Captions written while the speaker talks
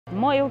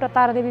म एउटा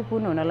तारादेवी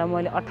पुन हुनलाई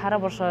मैले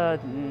 18 वर्ष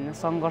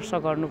सङ्घर्ष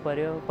गर्नु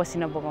पर्यो,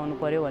 पसिना बगाउनु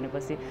पर्यो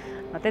भनेपछि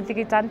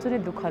त्यतिकै चान्चु नै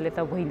दुःखले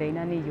त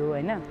भइँदैन नि यो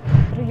हैन।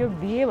 र यो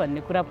बिहे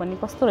भन्ने कुरा पनि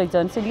कस्तो रहेछ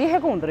भने चाहिँ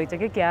लेखेको हुँदो रहेछ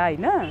कि क्या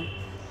हैन,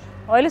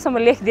 अहिलेसम्म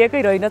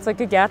लेखिदिएकै रहेनछ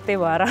कि क्या, त्यही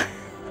भएर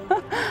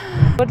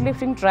वेट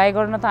लिफ्टिङ ट्राई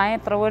गर्न त आएँ,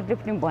 तर वेट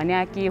लिफ्टिङ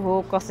भन्या के हो,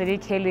 कसरी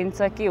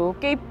खेलिन्छ, के हो,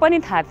 केही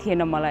पनि थाहा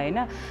थिएन मलाई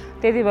हैन।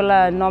 त्यति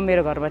बेला न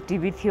मेरो घरमा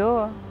टिभी थियो,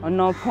 न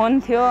फोन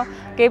थियो,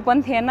 केही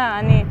पनि थिएन।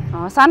 अनि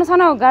सानो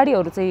सानो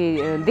गाडीहरू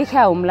चाहिँ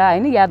देखा हुम्ला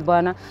हैन, याद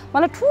भएन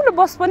मलाई। ठुलो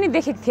बस पनि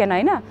देखेको थिएन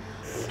हैन।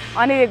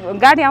 अनि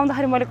गाडी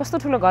आउँदाखेरि मैले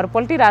कस्तो ठुलो घर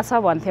पल्टिरहेछ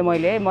भन्थेँ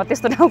मैले, म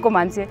त्यस्तो ठाउँको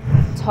मान्छे।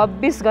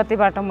 26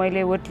 गतेबाट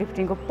मैले वेट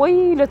लिफ्टिङको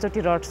पहिलोचोटि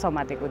रड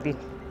समातेको दिन।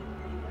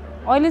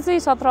 अहिले चाहिँ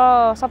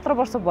 17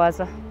 वर्ष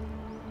भएछ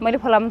मैले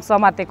फलाम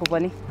समातेको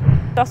पनि।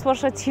 10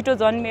 वर्ष छिटो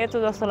जन्मिएछु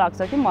जस्तो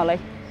लाग्छ कि मलाई।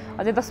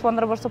 अझै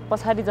 10-15 वर्ष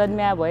पछाडि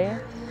जन्मिया भए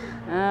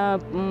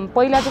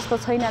पहिला जस्तो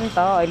छैन नि त।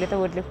 अहिले त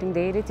वेट लिफ्टिङ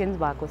धेरै चेन्ज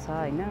भएको छ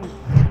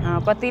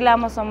हैन। कति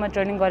लामो समय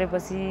ट्रेनिङ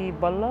गरेपछि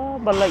बल्ल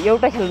बल्ल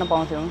एउटा खेल्न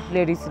पाउँथ्यौँ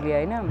लेडिजले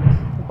हैन।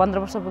 15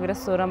 वर्ष पुगेर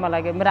 16 मा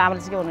लाग्यो। मेरो आमाले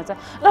चाहिँ के भन्नुहुन्छ,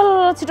 ल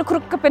छिटो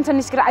खुरुक्क पेन्सन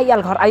निस्केर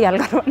आइहाल घर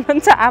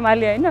भन्नुहुन्छ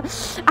आमाले हैन।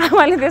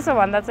 आमाले त्यसो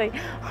भन्दा चाहिँ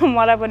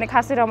मलाई पनि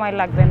खासै रमाइलो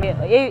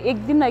लाग्दैन। एक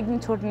दिन न एक दिन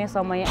छोड्ने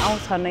समय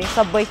आउँछ नै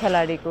सबै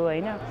खेलाडीको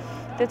हैन।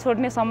 त्यो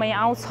छोड्ने समय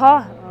आउँछ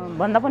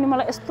भन्दा पनि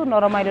मलाई यस्तो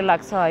नरमाइलो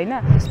लाग्छ हैन।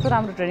 यस्तो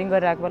राम्रो ट्रेनिङ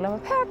गरिरहेको बेलामा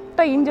फ्याट्ट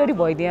इन्जरी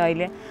भइदिएँ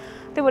अहिले।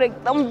 त्यो भएर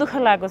एकदम दुःख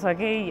लागेको छ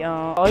कि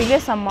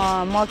अहिलेसम्म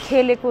म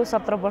खेलेको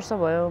 17 वर्ष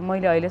भयो,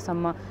 मैले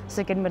अहिलेसम्म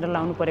सेकेन्ड मेडल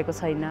लाउनु परेको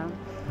छैन।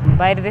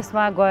 बाहिर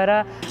देशमा गएर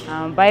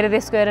बाहिर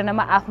देशको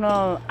एरेनामा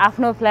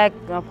आफ्नो फ्ल्याग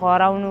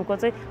फहराउनुको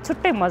चाहिँ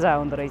छुट्टै मजा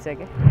आउँदो रहेछ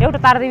कि। एउटा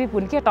तारादेवी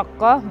पुन के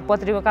टक्क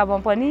पत्रिकामा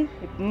पनि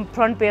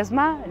फ्रन्ट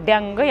पेजमा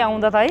ड्याङ्गै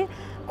आउँदा त है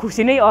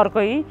खुसी नै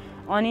अर्कै।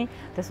 अनि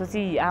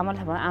त्यसपछि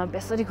आमाले आमा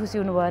बेसरी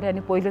खुसी हुनुभयो अरे।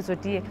 अनि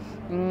पहिलोचोटि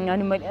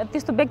अनि मैले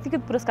त्यस्तो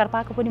व्यक्तिगत पुरस्कार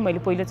पाएको पनि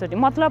मैले पहिलोचोटि,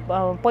 मतलब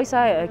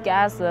पैसा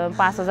क्यास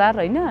 5000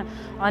 हैन।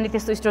 अनि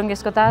त्यस्तो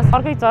स्ट्रङ्गेस्टको त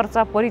अर्कै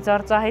चर्चा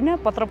परिचर्चा हैन,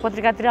 पत्र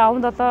पत्रिकातिर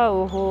आउँदा त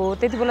ओहो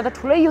त्यति बेला त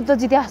ठुलै युद्ध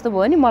जिते जस्तो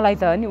भयो नि मलाई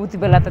त। अनि उति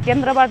बेला त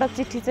केन्द्रबाट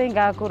चिठी चाहिँ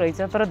गएको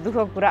रहेछ, तर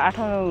दुःखको कुरा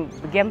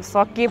 8औं गेम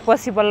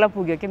सकिएपछि बल्ल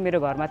पुग्यो कि मेरो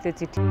घरमा त्यो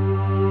चिठी।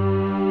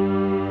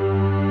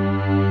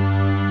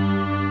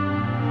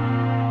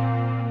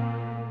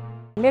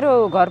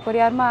 मेरो घर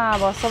परिवारमा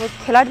अब सबै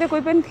खेलाडी त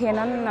कोही पनि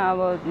थिएनन्। अब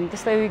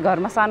त्यस्तै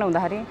घरमा सानो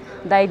हुँदाखेरि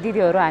दाइ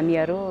दिदीहरू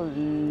हामीहरू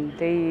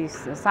त्यही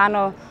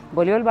सानो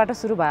भलिबलबाट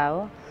सुरु भयो।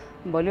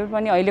 भलिबल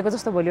पनि अहिलेको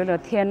जस्तो भलिबल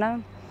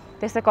थिएन,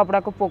 त्यस्तै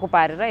कपडाको पोको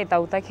पारेर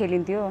यताउता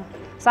खेलिन्थ्यो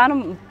सानो।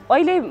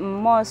 अहिले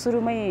म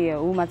सुरुमै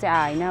उमा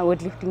चाहिँ आएन,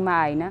 वेट लिफ्टिङमा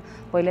आएन।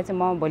 पहिला चाहिँ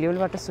म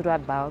भलिबलबाट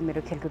सुरुवात भयो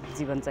मेरो खेलकुद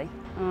जीवन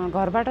चाहिँ।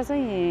 घरबाट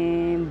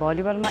चाहिँ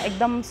भलिबलमा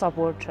एकदम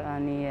सपोर्ट।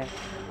 अनि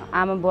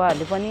आमा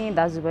बुवाहरूले पनि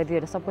दाजुभाइ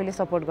दिदीहरू सबैले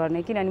सपोर्ट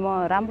गर्ने, किनभने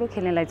म राम्रो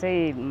खेल्नेलाई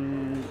चाहिँ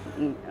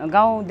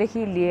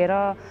गाउँदेखि लिएर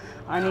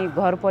अनि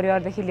घर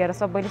परिवारदेखि लिएर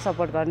सबैले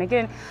सपोर्ट गर्ने।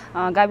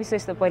 किनभने गाविस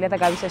स्तर पहिला त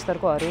गाविस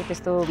स्तरकोहरू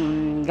त्यस्तो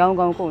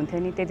गाउँको हुन्थ्यो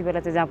नि, त्यति बेला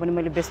चाहिँ जहाँ पनि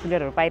मैले बेस्ट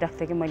प्लेयरहरू पाइरहेको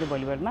थिएँ कि मैले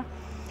भलिबलमा।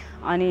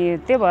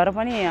 अनि त्यही भएर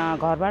पनि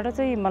घरबाट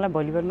चाहिँ मलाई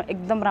भलिबलमा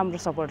एकदम राम्रो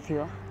सपोर्ट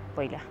थियो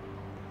पहिला।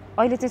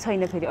 अहिले चाहिँ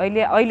छैन फेरि।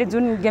 अहिले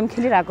जुन गेम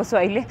खेलिरहेको छु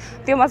अहिले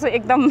त्योमा चाहिँ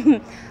एकदम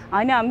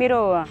हैन। मेरो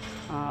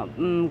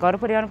घर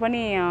परिवार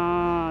पनि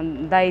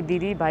दाइ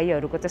दिदी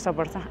भाइहरूको चाहिँ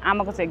सपोर्ट छ,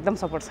 आमाको चाहिँ एकदम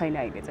सपोर्ट छैन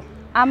अहिले चाहिँ।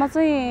 आमा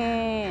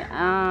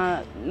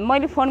चाहिँ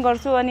मैले फोन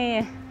गर्छु अनि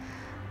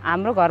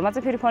हाम्रो घरमा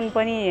चाहिँ फेरि फोन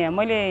पनि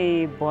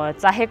मैले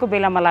चाहेको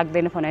बेलामा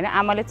लाग्दैन फोन हैन।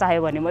 आमाले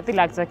चाह्यो भने मात्रै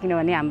लाग्छ,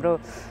 किनभने हाम्रो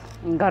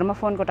घरमा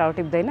फोनको टावर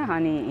टिप्दैन।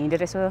 अनि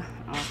हिँडेर यसो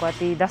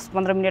कति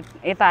 10-15 मिनट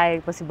यता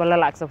आएपछि बल्ल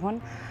लाग्छ फोन।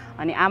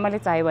 अनि आमाले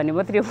चाह्यो भने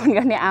मात्रै फोन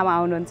गर्ने। आमा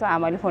आउनुहुन्छ,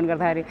 आमाले फोन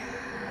गर्दाखेरि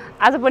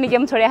आज पनि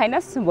गेम छोडे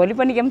हैनस्, भोलि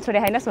पनि गेम छोडे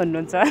हैनस्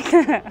भन्नुहुन्छ।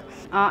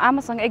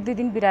 आमासँग 1-2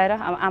 दिन बिराएर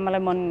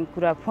आमालाई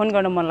फोन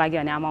गर्न मन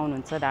लाग्यो भने आमा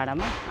आउनुहुन्छ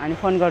डाँडामा, अनि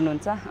फोन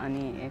गर्नुहुन्छ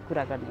अनि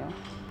कुरा गर्ने हो।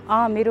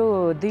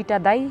 मेरो 2टा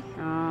दाइ,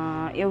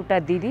 एउटा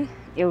दिदी,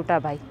 एउटा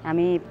भाइ,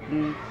 हामी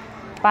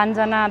 5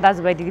 जना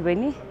दाजुभाइ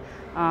दिदीबहिनी।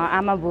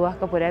 आमा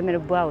बुवाको परिवार मेरो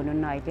बुवा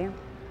हुनुहुन्न अहिले,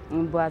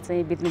 बुवा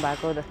चाहिँ बित्नु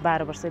भएको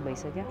 12 वर्षै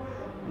भइसक्यो।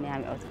 अनि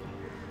हामी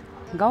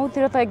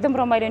गाउँतिर त एकदम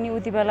रमाइलो नि।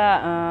 उति बेला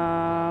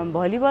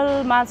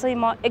भलिबलमा चाहिँ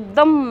म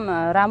एकदम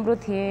राम्रो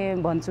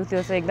थिएँ भन्छु,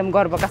 त्यो चाहिँ एकदम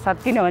गर्वका साथ।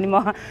 किनभने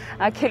म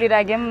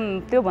खेलिरहेको गेम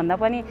त्योभन्दा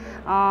पनि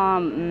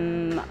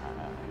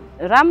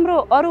राम्रो,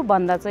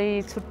 अरूभन्दा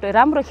चाहिँ छुट्टै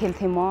राम्रो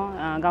खेल्थेँ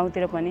म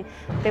गाउँतिर पनि।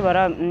 त्यही भएर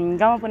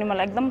गाउँमा पनि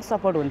मलाई एकदम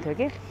सपोर्ट हुन्थ्यो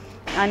कि।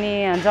 अनि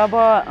जब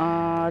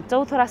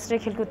 4थो राष्ट्रिय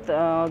खेलकुद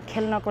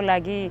खेल्नको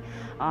लागि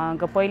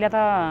पहिला त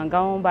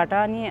गाउँबाट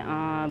नि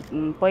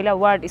पहिला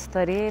वार्ड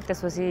स्तरीय,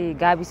 त्यसपछि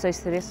गाविस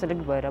स्तरीय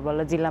सेलेक्ट भएर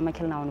बल्ल जिल्लामा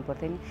खेल्न आउनु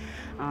पर्थ्यो नि।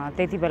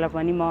 त्यति बेला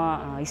पनि म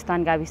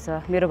स्थान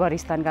गाविस, मेरो घर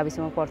स्थान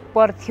गाविसमा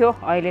पर्थ्यो।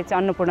 अहिले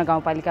चाहिँ अन्नपूर्ण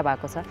गाउँपालिका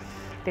भएको छ।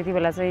 त्यति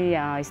बेला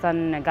चाहिँ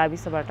स्थान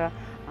गाविसबाट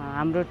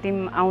हाम्रो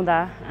टिम आउँदा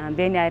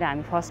बेनी आएर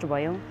हामी फर्स्ट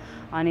भयौँ।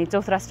 अनि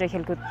 4th राष्ट्रिय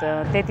खेलकुद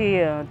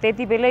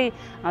त्यति बेलै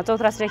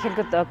 4th राष्ट्रिय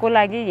खेलकुदको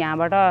लागि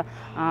यहाँबाट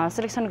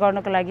सिलेक्सन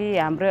गर्नको लागि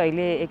हाम्रो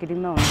अहिले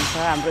एकाडेमीमा हुनुहुन्छ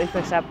हाम्रो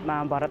इन्स्पेक्टर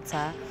साहब भरत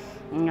शाह,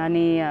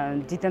 अनि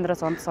जितेन्द्र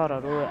चन्द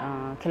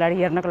सरहरू खेलाडी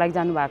हेर्नको लागि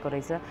जानुभएको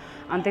रहेछ।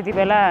 अनि त्यति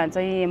बेला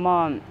चाहिँ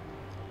म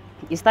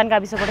स्थान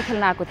गाविसबाट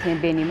खेल्न आएको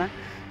थिएँ बेनीमा।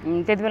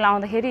 त्यति बेला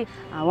आउँदाखेरि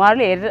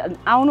उहाँहरूले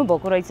हेरेर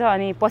आउनुभएको रहेछ।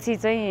 अनि पछि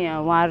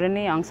चाहिँ उहाँहरू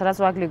नै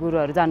हंसराज वाग्ले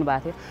गुरुहरू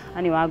जानुभएको थियो।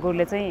 अनि उहाँ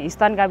गुरुले चाहिँ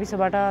स्थान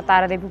गाविसबाट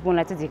तारादेवी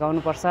पुनलाई चाहिँ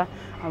झिकाउनुपर्छ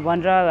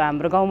भनेर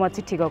हाम्रो गाउँमा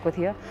चिठी गएको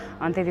थियो।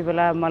 अनि त्यति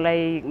बेला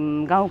मलाई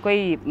गाउँकै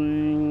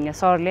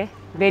सरले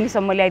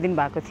बेनीसम्म ल्याइदिनु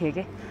भएको थियो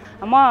कि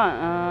म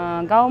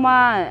गाउँमा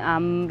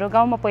हाम्रो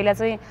गाउँमा पहिला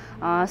चाहिँ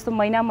यस्तो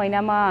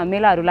महिनामा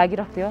मेलाहरू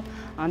लागिरहेको थियो।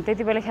 अनि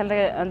त्यति बेला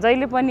खेल्दा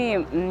जहिले पनि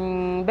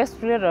बेस्ट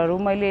प्लेयरहरू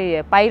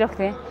मैले पाइरहेको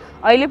थिएँ।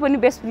 अहिले पनि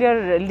बेस्ट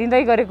प्लेयर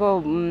लिँदै गरेको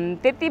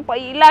त्यति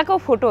पहिलाको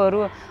फोटोहरू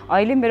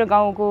अहिले मेरो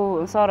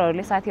गाउँको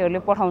सरहरूले साथीहरूले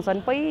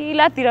पठाउँछन्।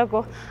 पहिलातिरको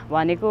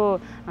भनेको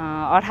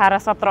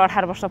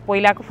 17-18 वर्ष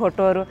पहिलाको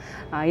फोटोहरू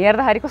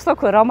हेर्दाखेरि कस्तो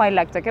रमाइलो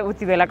लाग्छ क्या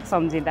उति बेलाको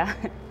सम्झिँदा।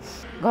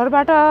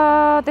 घरबाट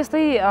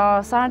त्यस्तै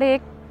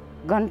 1.5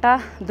 घन्टा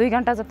 2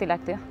 घन्टा जति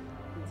लाग्थ्यो।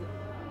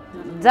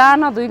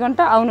 जान 2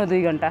 घन्टा आउन 2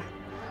 घन्टा।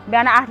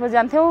 बिहान 8 बजे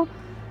जान्थ्यौँ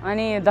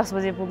अनि 10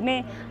 बजे पुग्ने।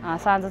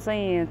 साँझ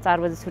चाहिँ 4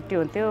 बजे छुट्टी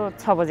हुन्थ्यो,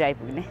 6 बजे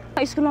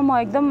आइपुग्ने। स्कुलमा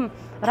म एकदम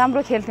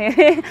राम्रो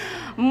खेल्थेँ।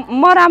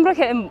 म राम्रो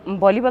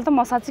भलिबल त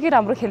म साँच्चीकै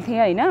राम्रो खेल्थेँ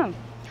होइन।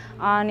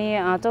 अनि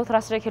चौथो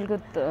राष्ट्रिय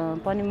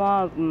खेलकुद पनि म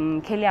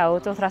खेल्या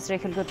हो। चौथो राष्ट्रिय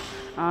खेलकुद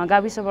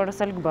गाविसबाट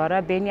सेलेक्ट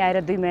भएर बेनी आएर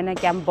 2 महिना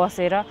क्याम्प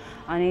बसेर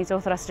अनि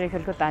चौथो राष्ट्रिय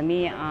खेलकुद हामी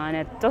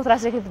चौथो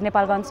राष्ट्रिय खेलकुद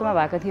नेपालगञ्जमा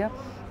भएको थियो।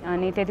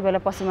 अनि त्यति बेला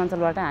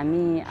पश्चिमाञ्चलबाट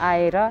हामी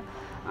आएर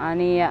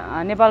अनि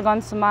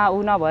नेपालगञ्जमा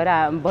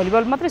नभएर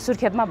भलिबल मात्रै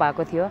सुर्खेतमा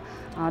भएको थियो।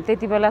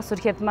 त्यति बेला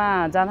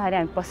सुर्खेतमा जाँदाखेरि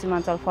हामी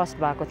पश्चिमाञ्चल फर्स्ट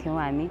भएको थियौँ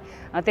हामी।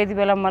 त्यति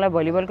बेला मलाई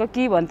भलिबलको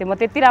के भन्थेँ, म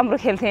त्यति राम्रो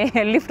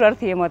खेल्थेँ, लिफ्टर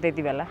थिएँ म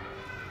त्यति बेला।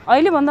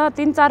 अहिलेभन्दा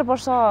 3-4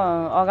 वर्ष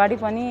अगाडि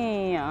पनि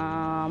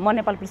म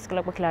नेपाल पुलिस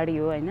क्लबको खेलाडी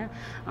हो होइन।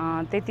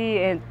 त्यति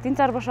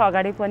 3-4 वर्ष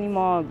अगाडि पनि म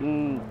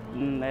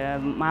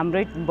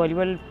हाम्रै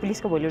भलिबल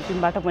पुलिसको भलिबल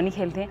टिमबाट पनि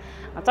खेल्थेँ।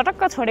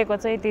 चटक्क छोडेको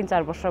चाहिँ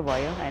 3-4 वर्ष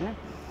भयो होइन।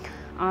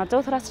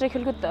 चौथो राष्ट्रिय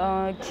खेलकुद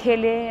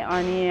खेलेँ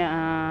अनि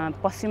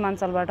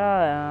पश्चिमाञ्चलबाट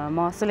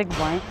म सेलेक्ट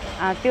भएँ।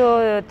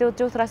 त्यो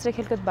चौथो राष्ट्रिय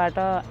खेलकुदबाट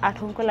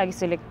 8औँको लागि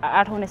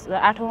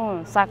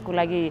 8औँ सागको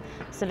लागि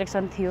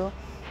सेलेक्सन थियो।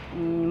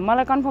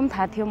 मलाई कन्फर्म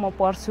थाहा थियो म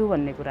पढ्छु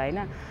भन्ने कुरा होइन।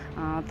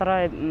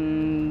 तर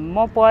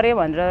म पढेँ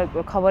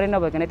भनेर खबरै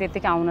नभइकन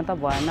त्यत्तिकै आउन त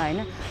भएन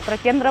होइन। तर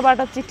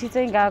केन्द्रबाट चिठी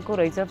चाहिँ गएको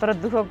रहेछ। तर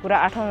दुःखको कुरा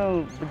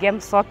 8औँ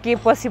गेम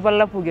सकिएपछि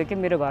बल्ल पुग्यो कि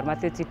मेरो घरमा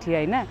त्यो चिठी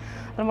होइन।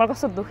 तर मलाई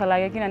कस्तो दुःख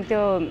लाग्यो किनभने त्यो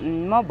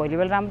म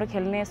भलिबल राम्रो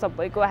खेल्ने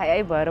सबैको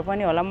हाई भएर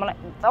पनि होला मलाई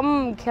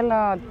एकदम खेल्न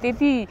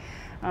त्यति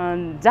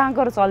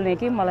जाँगर चल्ने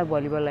कि मलाई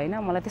भलिबल होइन।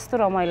 मलाई त्यस्तो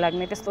रमाइलो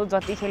लाग्ने, त्यस्तो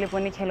जति खेले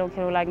पनि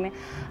खेलौँ लाग्ने।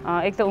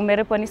 एक त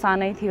उमेरै पनि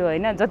सानै थियो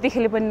होइन, जति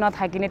खेले पनि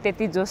नथाकिने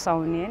त्यति जोस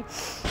आउने।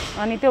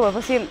 अनि त्यो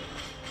भएपछि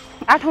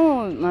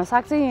 8औँ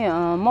साग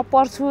चाहिँ म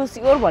पढ्छु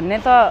स्योर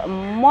भन्ने त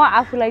म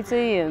आफूलाई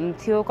चाहिँ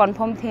थियो,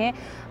 कन्फर्म थिएँ।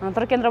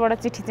 तर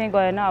केन्द्रबाट चिठी चाहिँ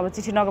गएन। अब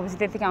चिठी नगएपछि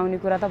त्यतिकै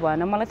आउने कुरा त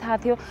भएन। मलाई थाहा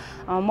थियो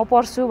म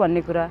पढ्छु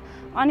भन्ने कुरा।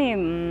 अनि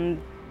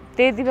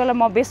त्यति बेला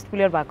म बेस्ट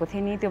प्लेयर भएको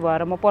थिएँ नि, त्यो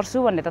भएर म पढ्छु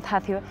भन्ने त थाहा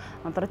थियो।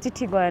 तर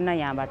चिठी गएन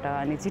यहाँबाट।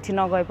 अनि चिठी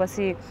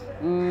नगएपछि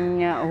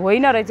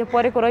होइन रहेछ,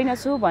 पढेको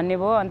रहेनछु भन्ने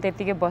भयो। अनि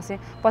त्यत्तिकै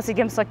बसेँ। पछि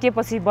गेम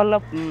सकिएपछि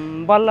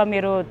बल्ल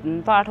मेरो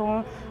त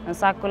 8औँ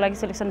सागको लागि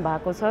सेलेक्सन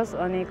भएको छ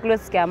अनि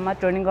क्लोज क्याम्पमा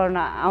ट्रेनिङ गर्न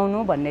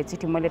आउनु भन्ने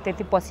चिठी मैले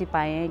त्यति पछि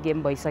पाएँ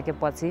गेम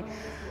भइसकेपछि।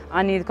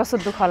 अनि कस्तो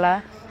दुःख होला।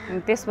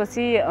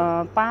 त्यसपछि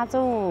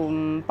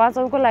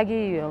 5औँको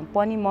लागि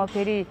पनि म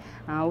फेरि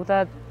उता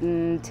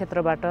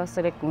क्षेत्रबाट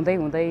सेलेक्ट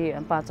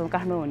हुँदै 5औँ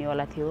काठमाडौँ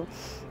हुनेवाला थियो।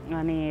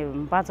 अनि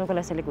 5औँको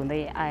लागि सेलेक्ट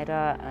हुँदै आएर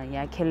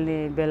यहाँ खेल्ने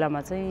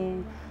बेलामा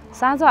चाहिँ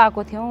साँझ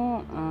आएको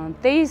थियौँ।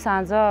 त्यही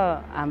साँझ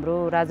हाम्रो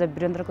राजा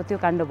वीरेन्द्रको त्यो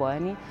काण्ड भयो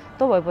नि।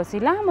 त्यो भएपछि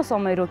लामो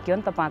समय रोकियो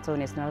नि त 5औँ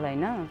नेसनल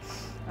होइन।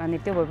 अनि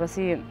त्यो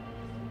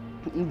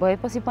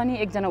भएपछि पनि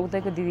एकजना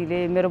उतैको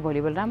दिदीले मेरो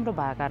भलिबल राम्रो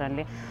भएको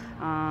कारणले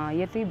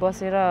यतै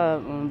बसेर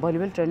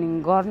भलिबल ट्रेनिङ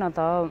गर्न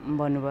त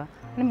भन्नुभयो।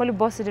 अनि मैले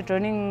बसेर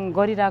ट्रेनिङ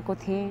गरिरहेको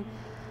थिएँ।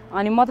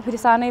 अनि म त फेरि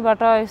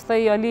सानैबाट यस्तै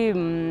अलि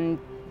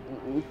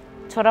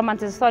छोरा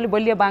मान्छे जस्तो अलि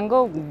बलियो बाङ्गो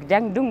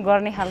ड्याङडुङ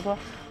गर्ने खालको।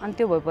 अनि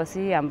त्यो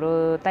भएपछि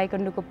हाम्रो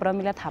ताइक्वान्डोको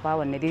प्रमिला थापा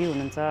भन्ने दिदी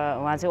हुनुहुन्छ,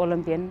 उहाँ चाहिँ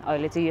ओलम्पियन,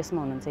 अहिले चाहिँ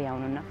यसमा हुनुहुन्छ, यहाँ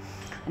हुनुहुन्न।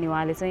 अनि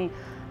उहाँले चाहिँ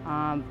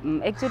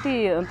एकचोटि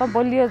त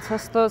बलियो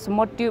छस् त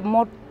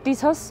मोटी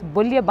छस्,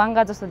 बलियो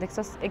बाङ्गा जस्तो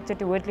देख्छस्,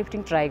 एकचोटि वेट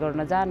लिफ्टिङ ट्राई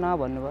गर्न जा न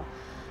भन्नुभयो।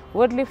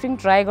 वेट लिफ्टिङ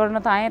ट्राई गर्न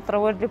त आएँ, तर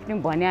वेट लिफ्टिङ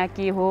भन्या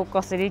के हो,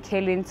 कसरी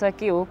खेलिन्छ,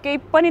 के हो, केही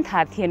पनि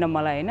थाहा थिएन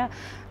मलाई होइन।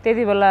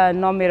 त्यति बेला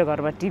न मेरो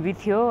घरमा टिभी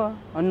थियो,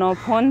 न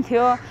फोन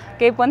थियो,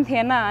 केही पनि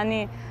थिएन। अनि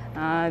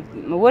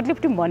वेट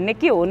लिफ्टिङ भन्ने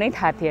के हो नै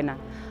थाहा थिएन।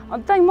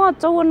 अन्त म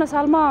 54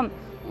 सालमा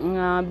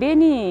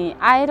बेनी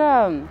आएर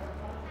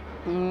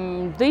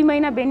 2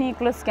 महिना बेनी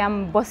क्लोज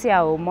क्याम्प बस्या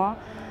हो म।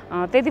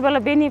 त्यति बेला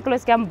बेनी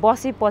क्लोज क्याम्प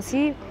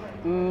बसेपछि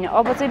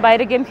अब चाहिँ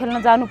बाहिर गेम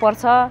खेल्न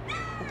जानुपर्छ।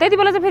 त्यति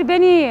बेला चाहिँ फेरि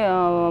बेनी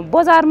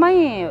बजारमै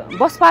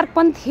बस पार्क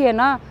पनि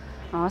थिएन।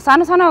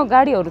 सानो सानो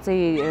गाडीहरू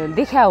चाहिँ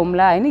देखा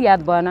हुम्ला होइन,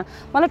 याद भएन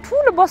मलाई।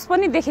 ठुलो बस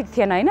पनि देखेको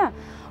थिएन होइन।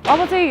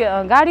 अब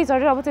चाहिँ गाडी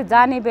चढेर अब चाहिँ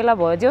जाने बेला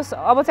भयो जस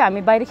अब चाहिँ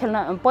हामी बाहिर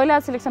खेल्न पहिला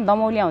सिलेक्सन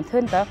दमौलिया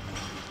हुन्थ्यो नि त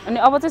अनि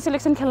अब चाहिँ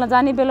सिलेक्सन खेल्न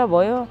जाने बेला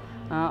भयो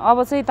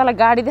अब चाहिँ तँलाई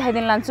गाडी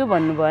देखाइदिन लान्छु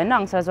भन्नुभयो होइन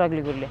अंशराज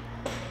वाग्ले गुरुले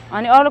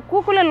अनि अरू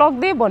कुकुरले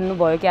लग्दै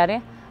भन्नुभयो क्या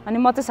अरे अनि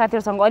म चाहिँ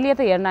साथीहरूसँग अलि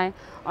यता हेर्न आएँ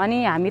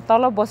अनि हामी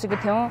तल बसेको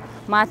थियौँ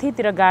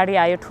माथितिर गाडी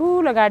आयो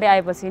ठुलो गाडी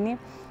आएपछि नि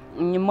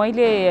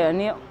मैले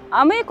अनि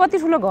आमै कति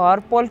ठुलो घर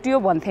पल्टियो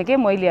भन्थेँ कि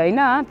मैले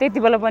होइन त्यति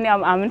बेला पनि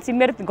अब हामी चाहिँ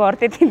मेरो घर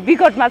त्यति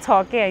विकटमा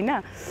छ कि होइन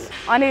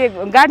अनि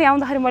गाडी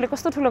आउँदाखेरि मैले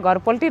कस्तो ठुलो घर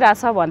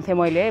पल्टिरहेछ भन्थेँ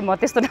मैले म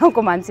त्यस्तो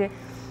ठाउँको मान्छे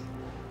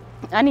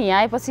अनि यहाँ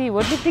आएपछि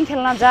वेटलिफ्टिङ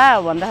खेल्न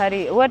जा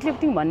भन्दाखेरि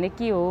वेटलिफ्टिङ भन्ने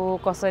के हो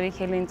कसरी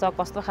खेलिन्छ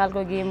कस्तो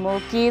खालको गेम हो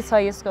के छ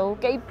यसको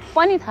केही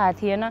पनि थाहा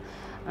थिएन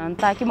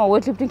ताकि म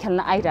वेटलिफ्टिङ खेल्न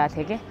आइरहेको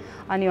थिएँ कि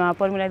अनि उहाँ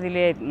पर्मिला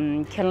दिदीले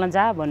खेल्न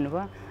जा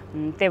भन्नुभयो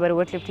त्यही भएर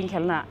वेटलिफ्टिङ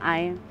खेल्न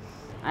आएँ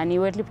अनि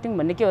वेटलिफ्टिङ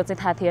भन्ने के हो चाहिँ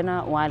थाहा थिएन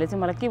उहाँले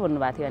चाहिँ मलाई के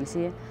भन्नुभएको थियो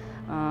भनेपछि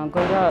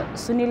गएर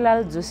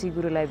सुनिललाल जोशी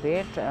गुरुलाई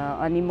भेट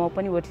अनि म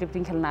पनि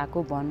वेटलिफ्टिङ खेल्न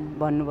आएको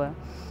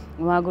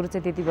भन्नुभयो उहाँ गुरु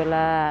चाहिँ त्यति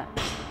बेला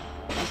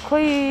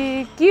खोइ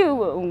के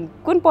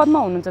कुन पदमा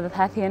हुनुहुन्छ त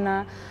थाहा थिएन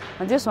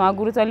जस उहाँ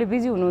गुरु चाहिँ अलिक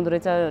बिजी हुनुहुँदो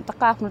रहेछ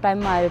टक्क आफ्नो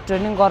टाइममा आएर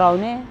ट्रेनिङ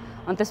गराउने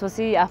अनि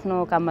त्यसपछि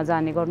आफ्नो काममा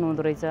जाने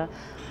गर्नुहुँदो रहेछ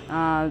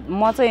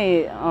म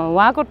चाहिँ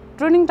उहाँको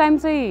ट्रेनिङ टाइम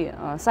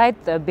चाहिँ सायद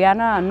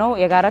बिहान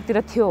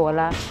 9-11 थियो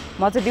होला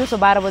म चाहिँ दिउँसो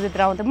 12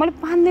 बजेतिर आउँथेँ मैले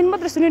 5 दिन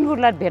मात्रै सुनिल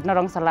गुरुलाई भेट्न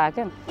रङशाला आएँ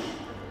क्या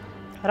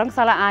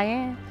रङशाला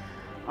आएँ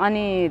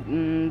अनि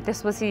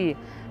त्यसपछि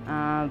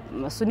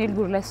सुनिल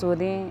गुरुलाई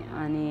सोधेँ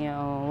अनि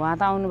उहाँ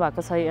त आउनु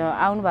भएको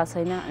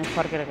छैन अनि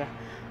फर्केर गएँ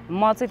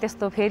म चाहिँ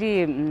त्यस्तो फेरि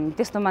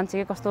त्यस्तो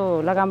मान्छे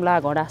कस्तो लगामला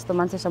घोडा जस्तो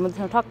मान्छेसम्म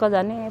ठक्क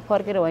जाने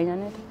फर्केर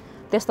भइजाने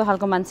त्यस्तो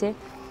खालको मान्छे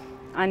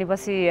अनि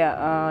पछि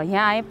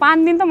यहाँ आएँ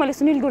 5 दिन त मैले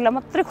सुनिल गुरुलाई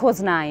मात्रै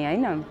खोज्न आएँ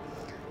होइन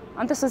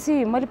अनि त्यसपछि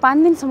मैले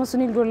 5 दिनसम्म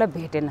सुनिल गुरुलाई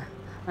भेटेन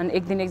अनि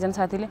एक दिन एकजना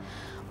साथीले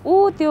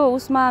त्यो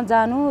उसमा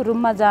जानु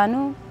रुममा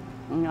जानु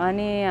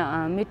अनि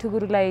मिठु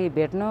गुरुलाई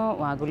भेट्नु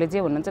उहाँ गुरुले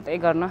जे भन्नुहुन्छ त्यही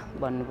गर्न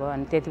भन्नुभयो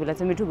अनि त्यति बेला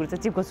चाहिँ मिठु गुरु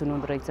चाहिँ चिफ कोच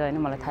हुनुहुँदो रहेछ होइन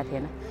मलाई थाहा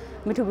थिएन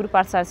मिठु गुरु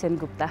पाठशाला सेन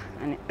गुप्ता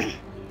अनि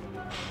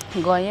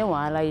गएँ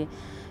उहाँलाई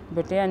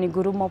भेटेँ अनि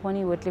गुरु म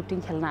पनि वेटलिफ्टिङ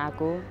खेल्न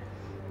आएको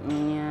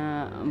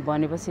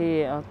भनेपछि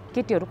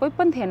केटीहरू कोही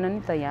पनि थिएन नि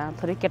त यहाँ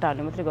थोरै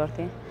केटाहरूले मात्रै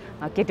गर्थे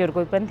केटीहरू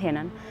कोही पनि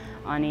थिएनन्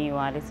अनि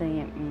उहाँले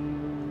चाहिँ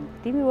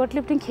तिमी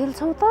वेटलिफ्टिङ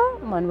खेल्छौ त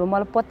भन्नुभयो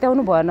मलाई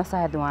पत्याउनु भएन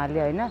सायद उहाँले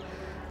होइन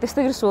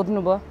त्यस्तै गरी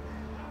सोध्नुभयो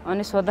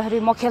अनि सोद्धाखेरि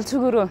म खेल्छु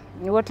गुरु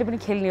वेटलिफ्टिङ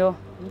खेल्ने हो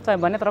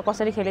भने तर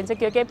कसरी खेलिन्छ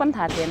केही पनि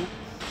थाहा थिएन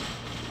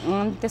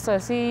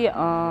त्यसपछि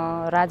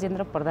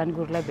राजेन्द्र प्रधान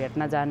गुरुलाई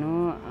भेट्न जानु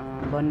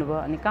भन्नुभयो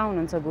अनि कहाँ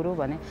हुनुहुन्छ गुरु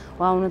भने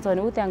उहाँ हुनुहुन्छ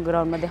भने त्यहाँ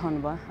ग्राउन्डमा देखाउनु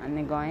भयो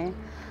अनि गएँ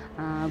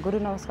गुरु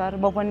नमस्कार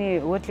म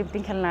पनि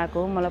वेटलिफ्टिङ खेल्न आएको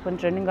मलाई पनि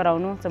ट्रेनिङ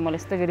गराउनु चाहिँ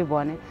मैले यस्तै गरी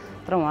भने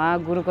तर उहाँ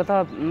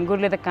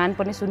गुरुले त कान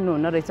पनि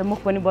सुन्नुहुन्न रहेछ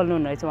मुख पनि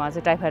बोल्नुहुन्न रहेछ उहाँ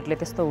चाहिँ टाइफाइडले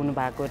त्यस्तो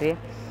हुनुभएको अरे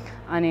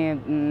अनि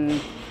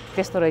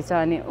त्यस्तो रहेछ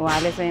अनि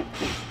उहाँले चाहिँ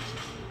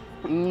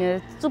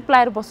चुप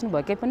लाएर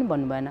बस्नुभयो केही पनि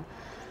भन्नु भएन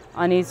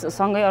अनि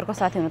सँगै अर्को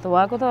साथी हुनु त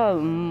उहाँको त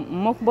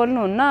मुख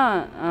बोल्नुहुन्न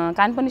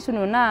कान पनि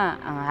सुन्नुहुन्न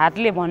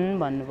हातले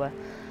भन्नुभयो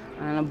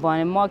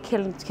भने म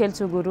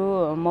खेल्छु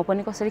गुरु म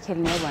पनि कसरी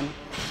खेल्ने हो भने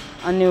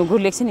अनि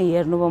गुरुले एकछिन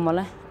हेर्नुभयो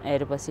मलाई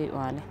हेरेपछि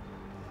उहाँले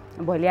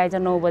भोलि आइज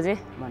 9 बजे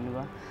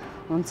भन्नुभयो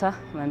हुन्छ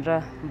भनेर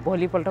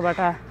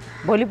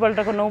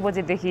भोलिपल्टको 9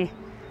 बजेदेखि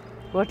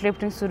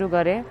वेटलिफ्टिङ सुरु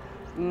गरेँ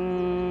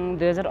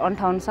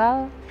 2058 साल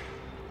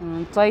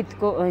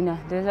चैतको होइन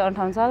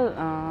 2058 साल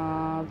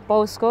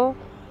पौषको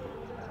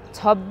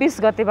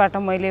 26 गतेबाट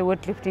मैले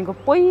वेटलिफ्टिङको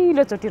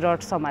पहिलोचोटि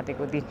रड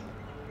समातेको दिन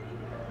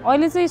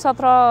अहिले चाहिँ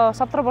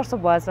 17 वर्ष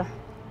भएछ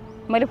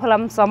मैले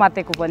फलाम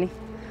समातेको पनि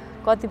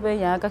कतिपय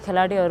यहाँका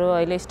खेलाडीहरू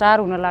अहिले स्टार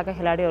हुन लागेका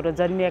खेलाडीहरू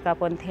जन्मिएका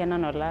पनि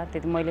थिएनन् होला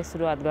त्यति मैले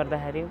सुरुवात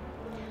गर्दाखेरि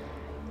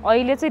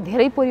अहिले चाहिँ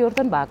धेरै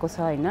परिवर्तन भएको छ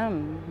होइन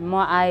म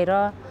आएर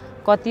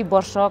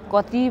कतिवटा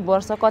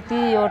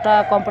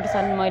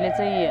कम्पिटिसन मैले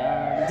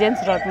चाहिँ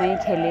जेन्ट्स रडमै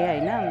खेलेँ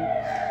होइन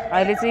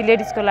अहिले चाहिँ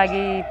लेडिजको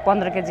लागि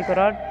 15 केजीको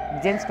रड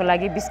जेन्ट्सको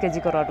लागि 20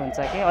 केजीको रड हुन्छ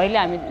कि अहिले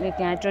हामी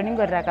त्यहाँ ट्रेनिङ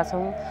गरिरहेका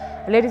छौँ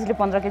लेडिजले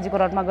 15 केजीको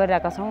रडमा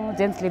गरिरहेका छौँ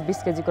जेन्ट्सले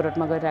 20 केजीको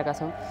रडमा गरिरहेका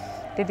छौँ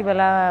त्यति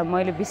बेला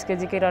मैले 20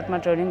 केजीकै रडमा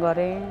ट्रेनिङ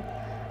गरेँ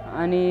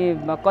अनि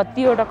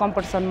कतिवटा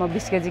कम्पिटिसनमा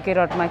 20 केजीकै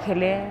रडमा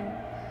खेलेँ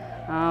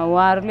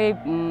उहाँहरूले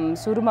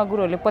सुरुमा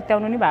गुरुहरूले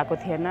पत्याउनु नि भएको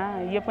थिएन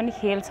यो पनि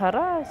खेल छ र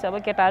सबै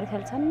केटाहरू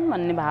खेल्छन्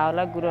भन्ने भाव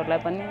होला गुरुहरूलाई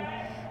पनि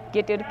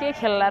केटीहरू के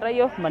खेल्ला र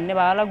यो भन्ने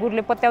भाव होला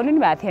गुरुले पत्याउनु नि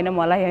भएको थिएन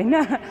मलाई होइन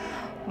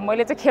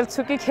मैले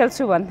चाहिँ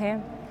खेल्छु भन्थेँ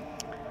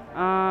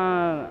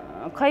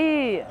खै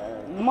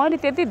मैले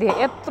त्यति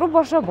यत्रो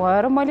वर्ष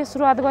भएर मैले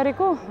सुरुवात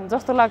गरेको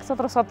जस्तो लाग्छ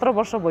तर 17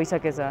 वर्ष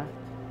भइसकेछ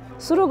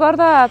सुरु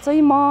गर्दा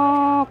चाहिँ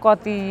म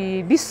कति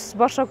 20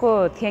 वर्षको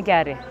थिएँ क्या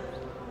अरे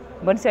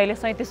भनेपछि अहिले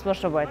 37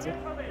 वर्ष भएछ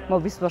म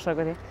 20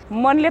 वर्षको थिएँ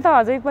मनले त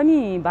अझै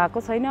पनि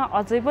भएको छैन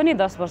अझै पनि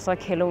 10 वर्ष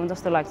खेलौँ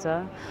जस्तो लाग्छ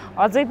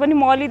अझै पनि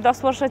म अलि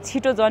 10 वर्ष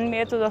छिटो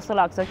जन्मिएछु जस्तो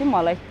लाग्छ कि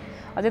मलाई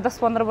अझै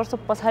 10-15 वर्ष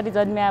पछाडि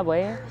जन्मिया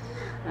भए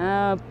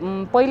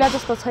पहिला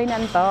जस्तो छैन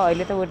नि त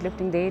अहिले त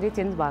वेटलिफ्टिङ धेरै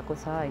चेन्ज भएको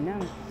छ होइन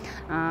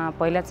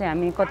पहिला चाहिँ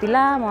हामी कति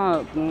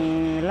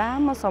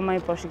लामो समय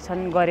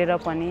प्रशिक्षण गरेर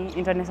पनि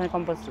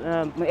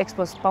इन्टरनेसनल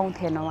एक्सपोज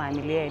पाउँथेनौँ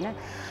हामीले होइन।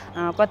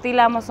 कति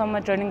लामो समय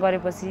ट्रेनिङ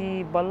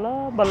गरेपछि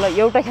बल्ल बल्ल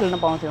एउटा खेल्न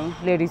पाउँथ्यौँ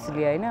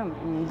लेडिजले होइन।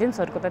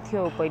 जेन्ट्सहरूको त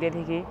थियो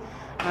पहिलेदेखि,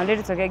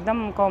 लेडिजहरूको एकदम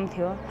कम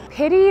थियो।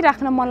 फेरि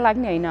राख्न मन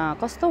लाग्ने होइन,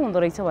 कस्तो हुँदो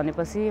रहेछ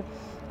भनेपछि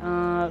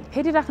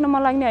फेरि राख्न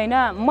मन लाग्ने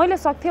होइन। मैले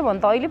सक्थेँ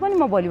भने त अहिले पनि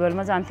म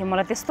भलिबलमा जान्थेँ,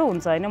 मलाई त्यस्तो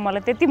हुन्छ होइन।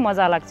 मलाई त्यति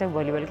मजा लाग्छ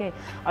भलिबल के,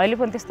 अहिले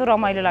पनि त्यस्तो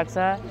रमाइलो लाग्छ।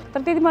 तर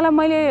त्यति मलाई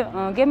मैले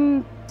गेम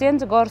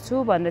चेन्ज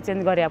गर्छु भनेर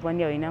चेन्ज गरे पनि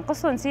होइन।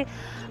 कस्तो हुन्छ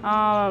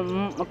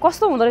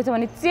कस्तो हुँदो रहेछ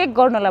भने चेक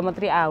गर्नलाई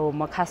मात्रै आऊ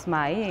म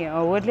खासमा है।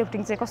 वेट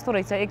लिफ्टिङ चाहिँ कस्तो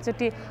रहेछ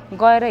एकचोटि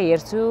गएर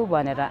हेर्छु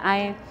भनेर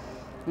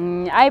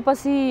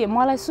आएपछि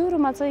मलाई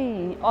सुरुमा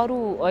चाहिँ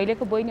अरू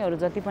अहिलेको बहिनीहरू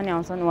जति पनि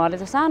आउँछन् उहाँहरूले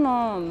चाहिँ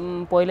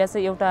सानो पहिला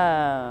चाहिँ एउटा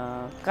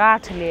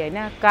काठले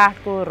होइन,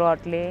 काठको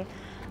रडले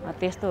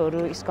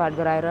त्यस्तोहरू स्क्वाट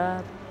गराएर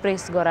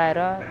प्रेस गराएर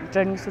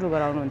ट्रेनिङ सुरु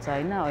गराउनुहुन्छ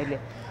होइन। अहिले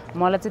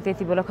मलाई चाहिँ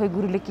त्यति बेला खै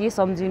गुरुले के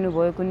सम्झिनु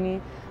भयो, कुनै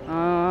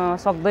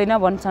सक्दैन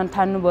भन्छन्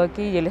ठान्नुभयो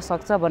कि यसले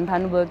सक्छ भन्न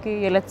ठान्नुभयो कि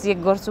यसलाई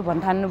चेक गर्छु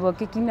भन्न ठान्नुभयो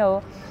कि किन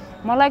हो।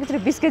 मलाई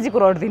एकचोटि 20 केजीको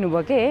रड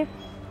दिनुभयो के,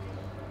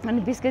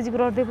 अनि 20 केजीको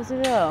रड दिएपछि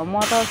म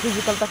त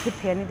फिजिकल त फिट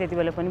थिएँ नि त्यति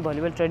बेला पनि,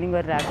 भलिबल ट्रेनिङ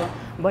गरेर आएको।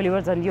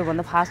 भलिबल झन्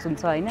योभन्दा फास्ट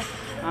हुन्छ होइन।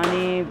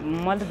 अनि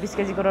मैले त 20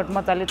 केजीको रड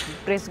मजाले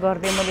प्रेस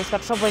गरिदिएँ, मैले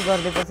स्क्वाट सबै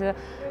गरिदिएपछि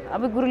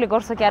अब गुरुले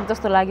गर्छ क्यार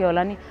जस्तो लाग्यो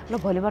होला नि। ल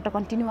भोलिबाट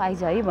कन्टिन्यू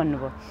आइज है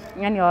भन्नुभयो।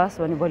 अनि हस्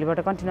भने भोलिबाट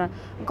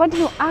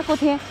कन्टिन्यू आएको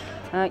थिएँ।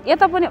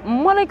 यता पनि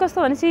मलाई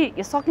कस्तो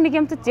भनेपछि सक्ने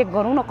गेम चाहिँ चेक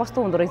गरौँ न कस्तो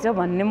हुँदो रहेछ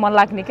भन्ने मन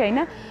लाग्ने कि होइन।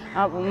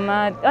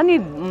 अनि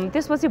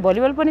त्यसपछि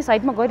भलिबल पनि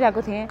साइडमा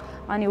गरिरहेको थिएँ,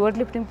 अनि वेट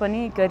लिफ्टिङ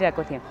पनि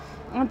गरिरहेको थिएँ।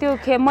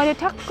 त्यो मैले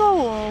ठ्याक्क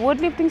वेट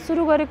लिफ्टिङ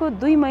सुरु गरेको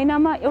 2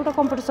 महिनामा एउटा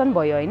कम्पिटिसन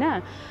भयो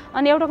होइन।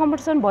 अनि एउटा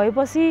कम्पिटिसन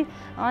भएपछि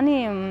अनि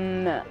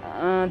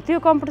त्यो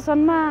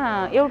कम्पिटिसनमा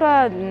एउटा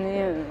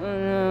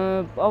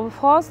अब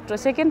फर्स्ट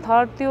सेकेन्ड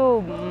थर्ड त्यो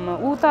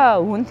ऊ त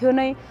हुन्थ्यो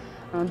नै,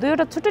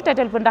 2वटा छुट्टै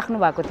टाइटल पनि राख्नु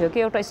भएको थियो कि,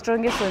 एउटा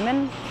स्ट्रङ्गेस्ट वुमेन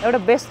एउटा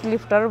बेस्ट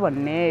लिफ्टर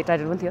भन्ने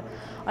टाइटल पनि थियो।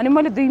 अनि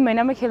मैले 2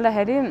 महिनामै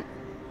खेल्दाखेरि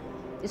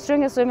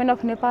स्ट्रङ्गेस्ट वुमेन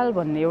अफ नेपाल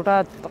भन्ने एउटा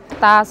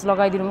ताज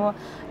लगाइदिनु भयो,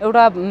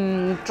 एउटा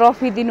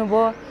ट्रफी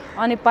दिनुभयो,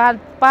 अनि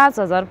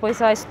 5,000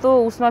 पैसा यस्तो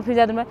उसमा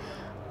फिर्जादिनु भयो।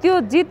 त्यो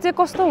जित चाहिँ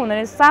कस्तो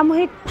हुँदैन,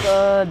 सामूहिक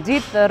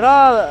जित र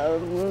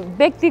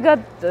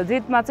व्यक्तिगत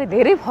जितमा चाहिँ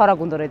धेरै फरक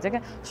हुँदो रहेछ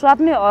क्या,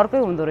 स्वाद नै अर्कै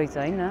हुँदो रहेछ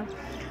होइन।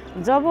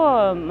 जब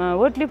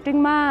वेट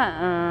लिफ्टिङमा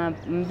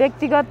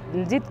व्यक्तिगत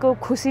जितको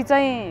खुसी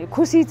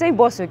चाहिँ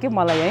बस्यो कि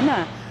मलाई होइन।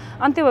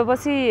 अनि त्यो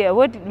भएपछि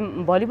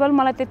भलिबल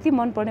मलाई त्यति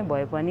मनपर्ने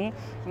भए पनि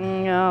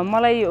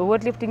मलाई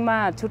वेट लिफ्टिङमा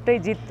छुट्टै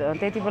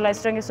जित त्यति बेला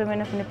स्ट्रङ्गेस्ट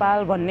वुमेन अफ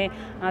नेपाल भन्ने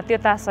त्यो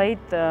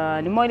तासहित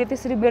मैले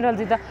त्यसरी मेडल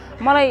जित्दा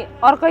मलाई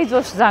अर्कै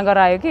जोस जाँगर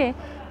आयो कि।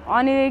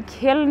 अनि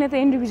खेल्ने त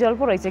इन्डिभिजुअल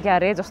पो रहेछ क्या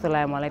रे जस्तो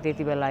लाग्यो मलाई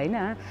त्यति बेला होइन।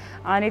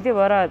 अनि त्यो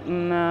भएर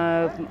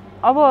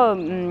अब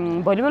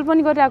भलिबल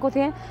पनि गरिरहेको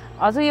थिएँ,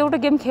 अझै एउटा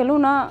गेम खेलौँ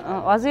न,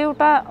 अझै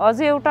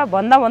एउटा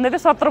भन्दै त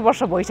 17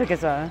 वर्ष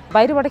भइसकेछ।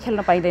 बाहिरबाट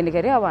खेल्न पाइँदैन के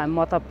अरे। अब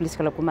म त पुलिस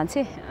क्लबको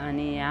मान्छे,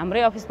 अनि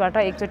हाम्रै अफिसबाट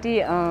एकचोटि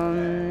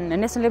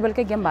नेसनल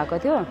लेभलकै गेम भएको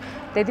थियो।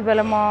 त्यति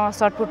बेला म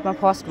सर्टपुटमा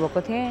फर्स्ट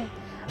भएको थिएँ,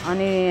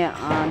 अनि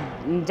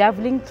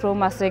ज्याभलिङ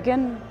थ्रोमा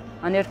सेकेन्ड,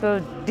 अनि अर्को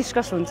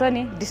डिस्कस हुन्छ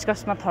नि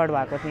डिस्कसमा थर्ड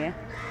भएको थिएँ।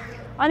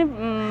 अनि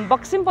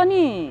बक्सिङ पनि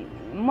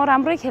म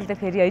राम्रै खेल्थेँ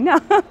फेरि होइन।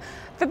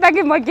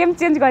 त्यताकि म गेम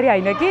चेन्ज गरेँ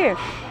होइन कि,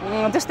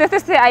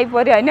 त्यस्तै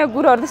आइपऱ्यो होइन।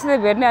 गुरुहरू त्यस्तै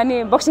भेट्ने, अनि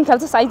बक्सिङ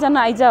खेल्छ आइज न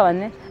आइज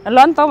भन्ने, ल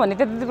नि त भन्ने,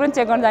 त्यति पनि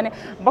चेक गर्न जाने।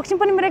 बक्सिङ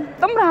पनि मेरो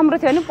एकदम राम्रो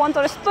थियो होइन,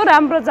 पन्चर यस्तो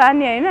राम्रो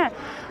जाने होइन।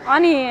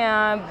 अनि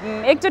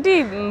एकचोटि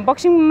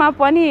बक्सिङमा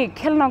पनि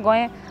खेल्न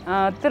गएँ,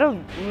 तर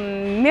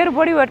मेरो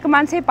बडी वेटको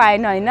मान्छे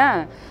पाएन होइन।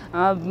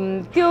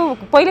 त्यो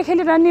पहिले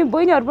खेलिरहने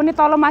बहिनीहरू पनि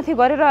तल माथि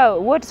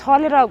गरेर वेट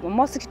छलेर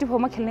म 64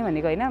 मा खेल्ने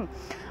भनेको होइन।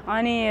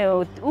 अनि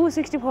ऊ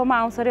 64 मा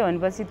आउँछ अरे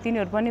भनेपछि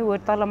तिनीहरू पनि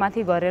वेट तल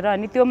माथि गरेर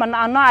अनि त्योमा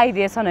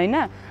नआइदिएछन् होइन।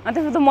 अनि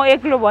त्यसपछि त म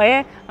एक्लो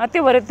भएँ, त्यो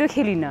भएर त्यो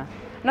खेलिनँ,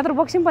 नत्र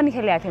बक्सिङ पनि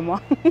खेलेको थिएँ म।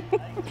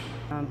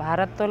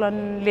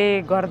 भारोत्तोलनले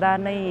गर्दा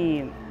नै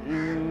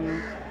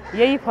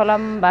यही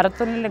फलाम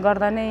भारोत्तोलनले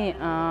गर्दा नै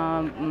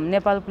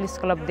Nepal police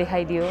club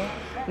देखाइदियो।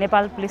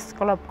 Nepal police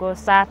क्लबको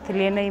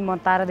साथले नै म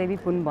तारादेवी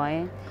पुन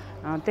भएँ।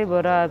 त्यही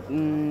भएर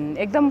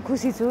एकदम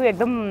खुसी छु,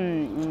 एकदम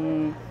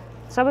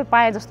सबै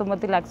पाएँ जस्तो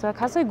मात्रै लाग्छ,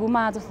 खासै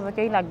गुमा जस्तो त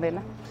केही लाग्दैन।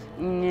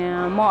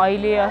 म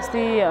अहिले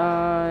अस्ति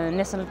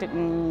नेसनल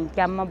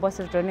क्याम्पमा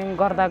बसेर ट्रेनिङ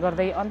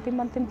गर्दै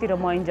अन्तिमतिर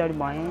म इन्जर्ड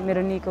भएँ।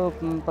 मेरो निको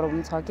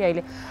प्रब्लम छ कि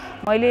अहिले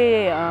मैले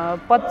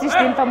 25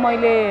 दिन त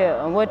मैले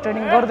वेट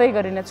ट्रेनिङ गर्दै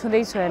गरिनँ,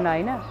 छुँदै छुएन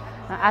होइन।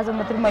 आज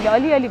मात्रै मैले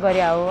अलिअलि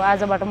गरे हो,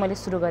 आजबाट मैले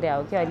सुरु गरे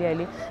हो कि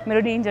अलिअलि। मेरो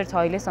नि इन्जर्ड छ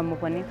अहिलेसम्म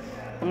पनि।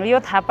 यो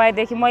थाहा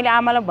पाएदेखि मैले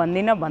आमालाई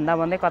भन्दिनँ,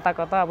 भन्दै कता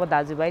अब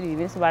दाजुभाइ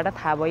दिदीबाट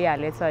थाहा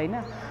भइहालेछ होइन।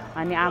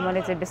 अनि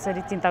आमाले चाहिँ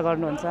बेसरी चिन्ता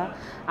गर्नुहुन्छ।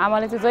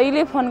 आमाले चाहिँ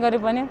जहिले फोन गरे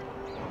पनि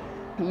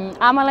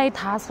आमालाई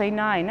थाहा छैन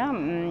होइन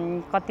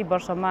कति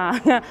वर्षमा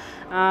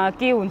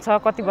के हुन्छ,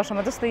 कति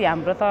वर्षमा जस्तै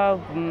हाम्रो त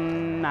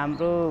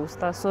उस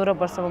त 16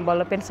 वर्षमा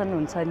बल्ल पेन्सन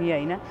हुन्छ नि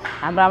होइन।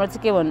 हाम्रो आमा चाहिँ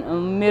के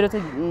मेरो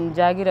चाहिँ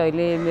जागिर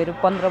अहिले मेरो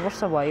 15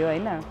 वर्ष भयो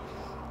होइन।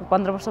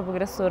 15 वर्ष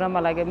पुगेर 16 मा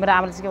लाग्यो मेरो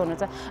आमाले चाहिँ के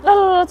भन्नुहुन्छ ल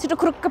ल छिटो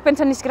खुरुक्क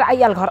पेन्सन निस्केर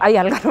आइहाल घर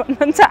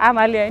भन्नुहुन्छ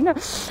आमाले हैन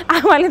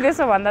आमाले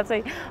त्यसो भन्दा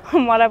चाहिँ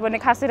मलाई पनि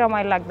खासै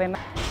रमाइलो लाग्दैन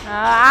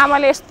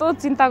आमाले यस्तो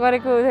चिन्ता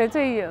गरेको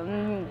चाहिँ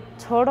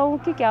छोडौँ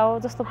कि क्या हो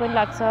जस्तो पनि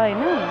लाग्छ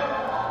हैन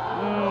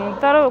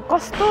तर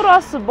कस्तो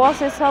रस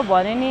बसेछ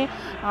भने नि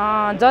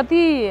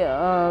जति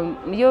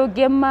यो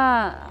गेममा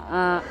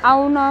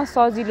आउन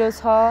सजिलो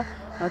छ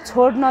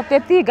छोड्न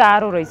त्यति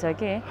गाह्रो रहेछ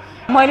के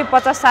मैले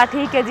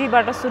 50-60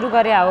 केजीबाट सुरु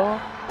गरे हो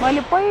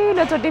मैले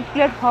पहिलोचोटि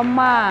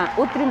प्लेटफर्ममा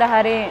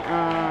उत्रिँदाखेरि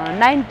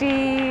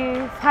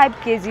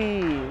 95 केजी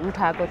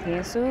उठाएको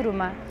थिएँ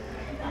सुरुमा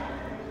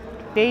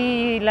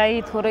त्यहीलाई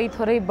थोरै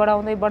थोरै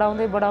बढाउँदै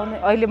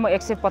अहिले म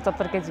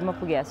 175 केजीमा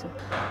पुगेको छु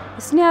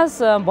स्न्याच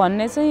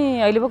भन्ने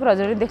चाहिँ अहिले भर्खर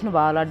हजुरले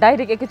देख्नुभयो होला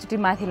डाइरेक्ट एकैचोटि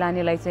माथि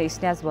लानेलाई चाहिँ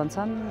स्न्याच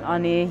भन्छन्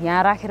अनि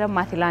यहाँ राखेर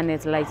माथि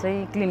लानेलाई चाहिँ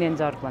क्लिन एन्ड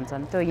जर्क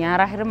भन्छन् त्यो यहाँ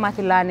राखेर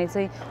माथि लाने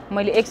चाहिँ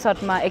मैले एक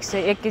सटमा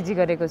 101 केजी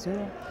गरेको छु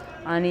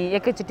अनि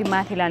एकैचोटि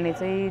माथि लाने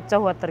चाहिँ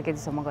 74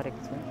 केजीसम्म गरेको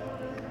छु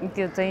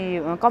त्यो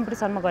चाहिँ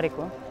कम्पिटिसनमा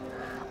गरेको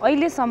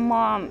अहिलेसम्म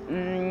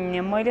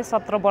मैले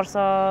 17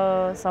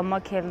 वर्षसम्म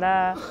खेल्दा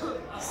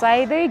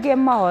सायदै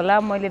गेममा होला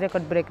मैले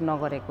रेकर्ड ब्रेक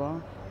नगरेको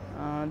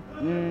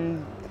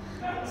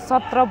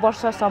 17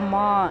 वर्षसम्म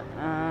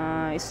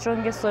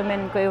स्ट्रङ्गेस्ट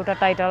वुमेनको एउटा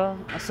टाइटल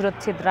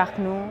सुरक्षित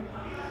राख्नु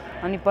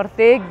अनि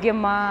प्रत्येक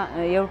गेममा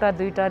एउटा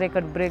दुईटा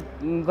रेकर्ड ब्रेक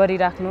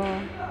गरिराख्नु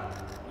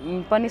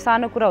पनि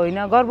सानो कुरा होइन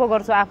गर्व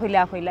गर्छु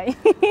आफैलाई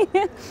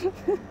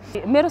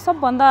मेरो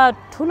सबभन्दा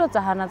ठुलो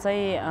चाहना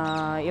चाहिँ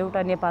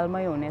एउटा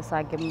नेपालमै हुने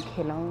सागेम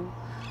खेलौँ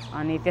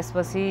अनि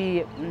त्यसपछि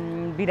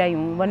बिदाई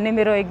हुँ भन्ने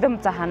मेरो एकदम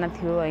चाहना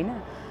थियो हैन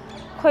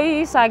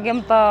खै सागेम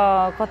त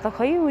कता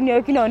खै हुने हो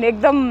किनभने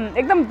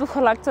एकदम दुःख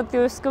लाग्छ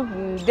त्यो यसको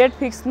डेट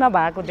फिक्स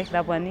नभएको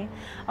देख्दा पनि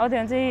अब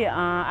त्यहाँ चाहिँ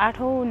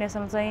 8औं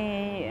नेसनल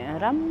चाहिँ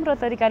राम्रो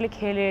तरिकाले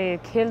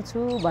खेल्छु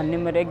भन्ने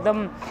मेरो एकदम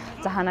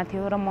चाहना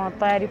थियो र म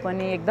तयारी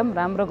पनि एकदम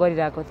राम्रो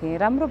गरिरहेको थिएँ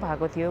राम्रो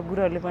भएको थियो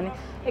गुरुहरूले पनि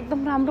एकदम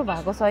राम्रो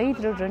भएको छ है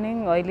त्यो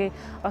ट्रेनिङ अहिले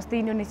अस्ति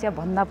इन्डोनेसिया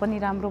भन्दा पनि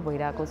राम्रो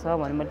भइरहेको छ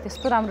भने मैले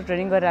त्यस्तो राम्रो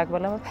ट्रेनिङ गरिरहेको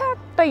बेलामा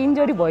फ्याट्ट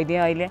इन्जरी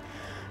भइदिएँ अहिले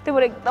त्यो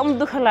भएर एकदम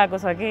दुःख लागेको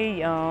छ कि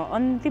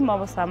अन्तिम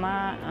अवस्थामा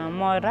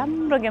म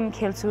राम्रो गेम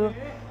खेल्छु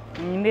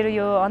मेरो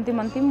यो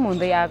अन्तिम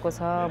हुँदै आएको छ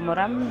म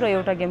राम्रो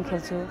एउटा गेम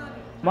खेल्छु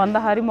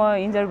भन्दाखेरि म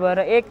इन्जर भएर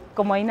 1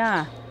 महिना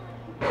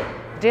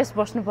रेस्ट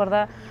बस्नु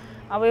पर्दा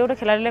अब एउटा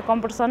खेलाडीले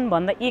कम्पिटिसन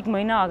भन्दा 1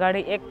 महिना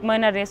अगाडि 1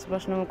 महिना रेस्ट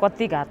बस्नु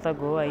कति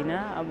घातक हो हैन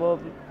अब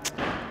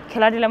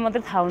खेलाडीलाई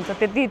मात्रै थाहा हुन्छ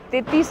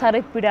त्यति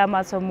साह्रै पीडामा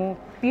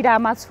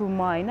छु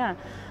म हैन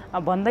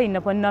भन्दै हिँड्न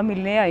पनि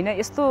नमिल्ने हैन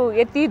यस्तो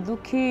यति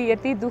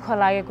दुःख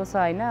लागेको छ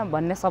हैन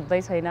भन्ने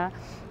शब्दै छैन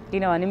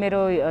किनभने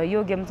मेरो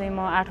यो गेम चाहिँ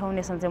म 8औं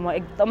नेसन चाहिँ म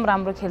एकदम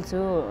राम्रो खेल्छु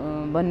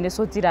भन्ने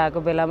सोचिरहेको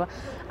बेलामा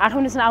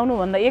 8औं नेसन आउनु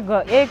भन्दा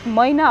एक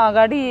महिना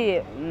अगाडि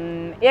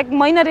 1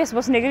 महिना रेस्ट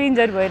बस्ने कि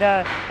इन्जरी भएर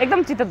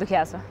एकदम चित्त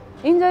दुखिया छ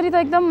इन्जरी त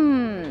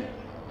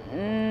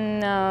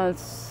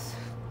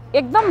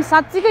एकदम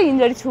साच्चीकै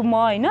इन्जरी छु म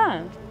हैन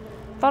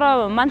तर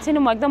मान्छे नि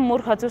म एकदम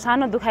मूर्ख छु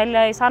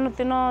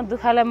सानोतिनो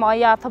दुखाइलाई म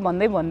अथ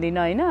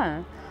भन्दिनँ हैन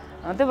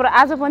त्यही भएर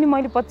आज पनि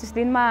मैले 25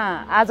 दिनमा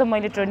आज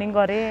मैले ट्रेनिङ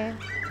गरेँ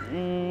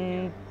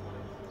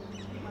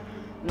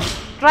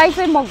ट्राई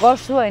चाहिँ म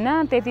गर्छु हैन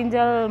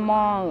त्यतिन्जेल म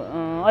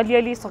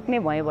अलिअलि सक्ने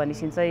भयो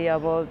भनेपछि चाहिँ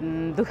अब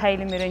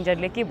दुखाइले मेरो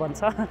इन्जरीले के भन्छ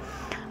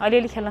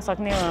अलिअलि खेल्न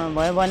सक्ने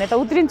भयो भने त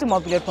उत्रिन्छु म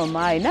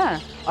प्लेटफर्ममा हैन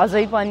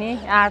अझै पनि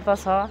आँट त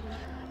छ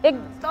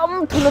एकदम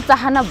ठुलो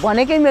चाहना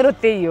भनेकै मेरो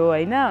त्यही हो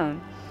हैन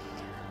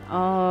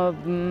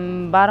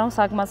 12औं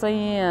सागमा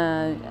चाहिँ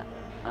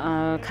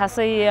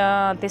खासै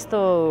त्यस्तो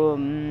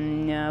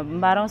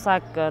 12औं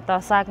साग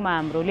त सागमा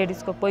हाम्रो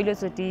लेडिजको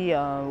पहिलोचोटि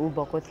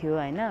भएको थियो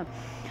हैन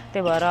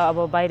त्यही भएर अब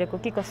बाहिरको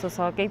के कस्तो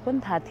छ केही पनि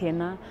थाहा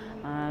थिएन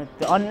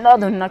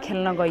अन्नधुन्न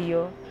खेल्न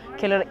गइयो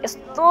खेलेर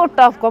यस्तो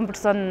टफ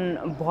कम्पिटिसन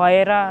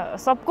भएर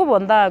सबको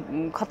भन्दा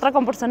खतरा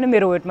कम्पिटिसन नै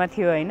मेरो वेटमा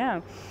थियो हैन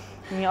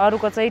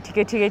अरूको चाहिँ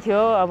ठिकै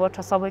थियो अब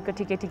सबैको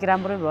ठिकै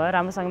राम्रै भयो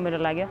राम्रोसँग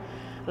मेरो लाग्यो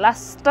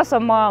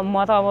लास्टसम्म म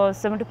त अब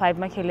 75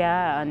 मा खेल्या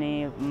अनि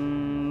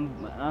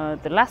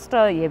लास्ट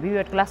हेभी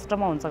वेट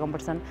लास्टमा हुन्छ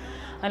कम्पिटिसन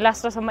अनि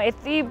लास्टसम्म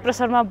यति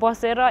प्रेसरमा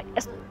बसेर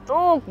यस्तो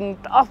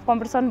टफ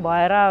कम्पिटिसन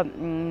भएर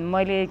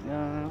मैले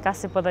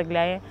काँस्य पदक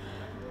ल्याएँ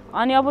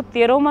अनि अब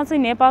 13औं मा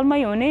चाहिँ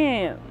नेपालमै हुने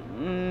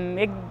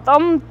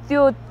एकदम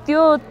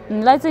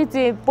त्योलाई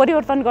चाहिँ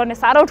परिवर्तन गर्ने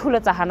साह्रो ठुलो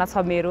चाहना छ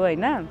मेरो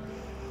हैन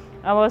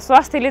अब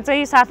स्वास्थ्यले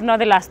चाहिँ साथ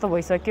नदेला जस्तो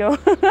भइसक्यो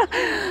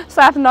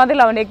साथ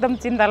नदेला भने एकदम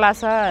चिन्ता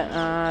लाग्छ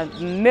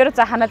मेरो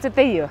चाहना चाहिँ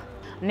त्यही हो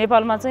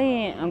नेपालमा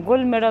चाहिँ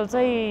गोल्ड मेडल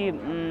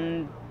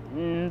चाहिँ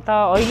त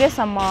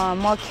अहिलेसम्म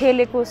म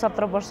खेलेको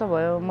 17 वर्ष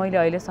भयो मैले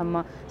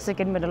अहिलेसम्म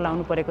सेकेन्ड मेडल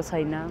लाउनु परेको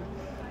छैन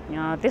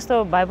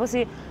त्यस्तो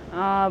भएपछि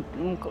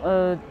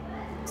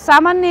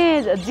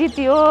सामान्य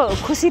जित्यो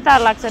खुसी त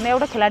लाग्छ नि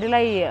एउटा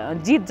खेलाडीलाई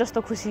जित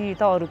जस्तो खुसी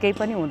त अरू केही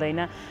पनि हुँदैन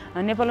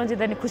नेपालमा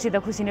जित्दा नि खुसी त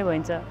खुसी नै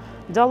भइन्छ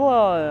जब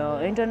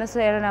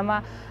इन्टरनेसनल एरेनामा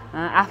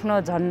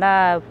आफ्नो झन्डा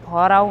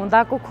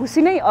फहराउँदाको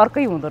खुसी नै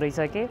अर्कै हुँदो रहेछ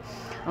के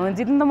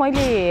जित्नु त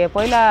मैले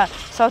पहिला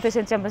साउथ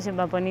एसियन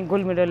च्याम्पियनसिपमा पनि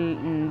गोल्ड मेडल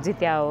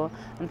जित्या हो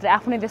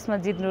आफ्नै देशमा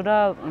जित्नु र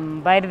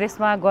बाहिर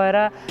देशमा गएर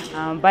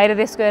बाहिर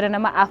देशको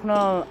एरेनामा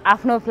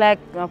आफ्नो फ्ल्याग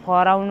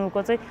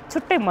फहराउनुको चाहिँ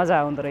छुट्टै मजा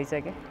हुँदो रहेछ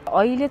के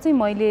अहिले चाहिँ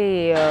मैले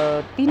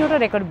 3वटा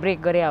रेकर्ड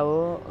ब्रेक गरे हो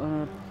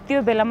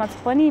त्यो बेलामा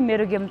पनि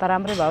मेरो गेम त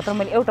राम्रै भयो तर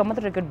मैले एउटा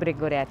मात्र रेकर्ड ब्रेक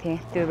गरेको थिएँ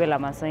त्यो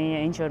बेलामा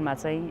चाहिँ इन्स्योरमा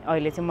चाहिँ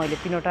अहिले चाहिँ मैले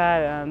 3वटा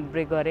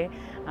ब्रेक गरेँ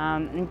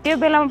त्यो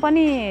बेलामा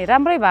पनि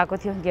राम्रै भएको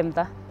थियो गेम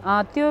त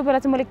त्यो बेला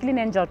चाहिँ मैले क्लिन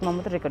एन्ड जर्कमा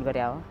मात्र रेकर्ड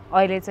गरेँ हो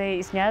अहिले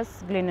चाहिँ स्म्यास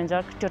क्लिन एन्ड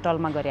जर्क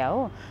टोटलमा गरेँ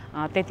हो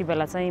त्यति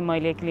बेला चाहिँ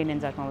मैले क्लिन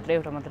एन्ड जर्कमा मात्र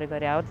एउटा मात्रै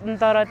गरेँ हो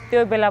तर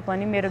त्यो बेला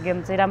पनि मेरो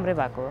गेम चाहिँ राम्रै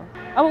भएको हो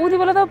अब उति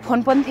बेला त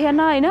फोन पनि थिएन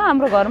होइन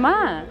हाम्रो घरमा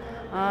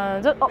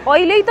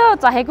अहिले त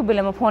चाहेको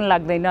बेलामा फोन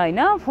लाग्दैन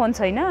होइन फोन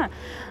छैन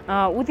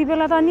उति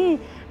बेला त नि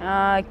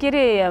के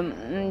अरे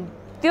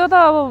त्यो त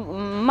अब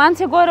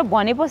मान्छे गएर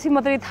भनेपछि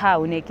मात्रै थाहा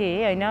हुने के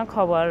होइन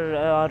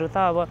खबरहरू त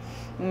अब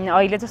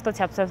अहिले जस्तो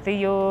छ्यापछ्याप चाहिँ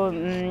यो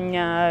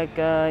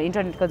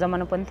इन्टरनेटको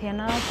जमाना पनि थिएन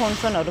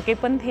फोनसोनहरू केही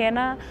पनि थिएन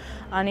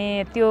अनि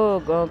त्यो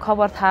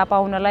खबर थाहा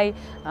पाउनलाई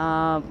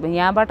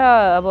यहाँबाट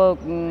अब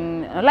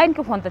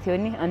लाइनको फोन त थियो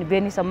नि अनि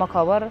बेनीसम्म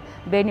खबर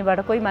बेनीबाट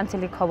कोही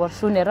मान्छेले खबर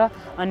सुनेर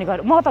अनि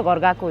म त घर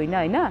गएको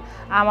होइन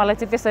आमालाई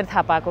चाहिँ त्यसरी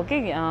थाहा पाएको कि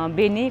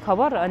बेनी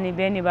खबर अनि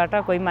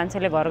बेनीबाट कोही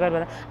मान्छेले घर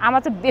गएर आमा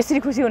चाहिँ बेसी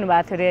खुसी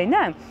हुनुभएको थियो अरे होइन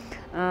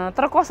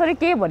तर कसरी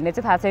के भन्ने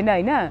चाहिँ थाहा छैन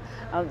होइन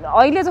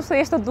अहिले जस्तो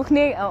यस्तो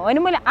दुख्ने होइन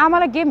मैले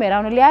आमालाई गेम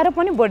हेराउनु ल्याएर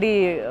पनि बढी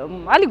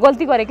अलिक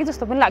गल्ती गरेँ कि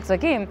जस्तो पनि लाग्छ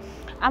कि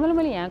आमालाई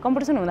मैले यहाँ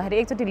कम्पिटिसन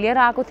हुँदाखेरि एकचोटि लिएर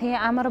आएको थिएँ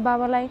आमा र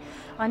बाबालाई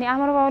अनि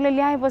आमा र बाबाले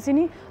ल्याएपछि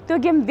नि त्यो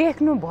गेम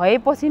देख्नु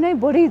भएपछि नै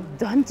बढी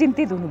झन्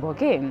चिन्तित हुनुभयो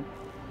के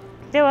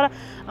त्यही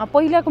भएर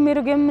पहिलाको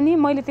मेरो गेम नि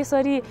मैले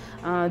त्यसरी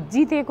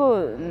जितेको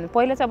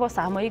पहिला चाहिँ अब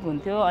सामूहिक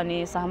हुन्थ्यो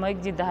अनि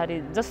सामूहिक जित्दाखेरि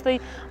जस्तै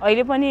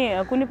अहिले पनि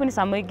कुनै पनि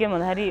सामूहिक गेम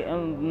हुँदाखेरि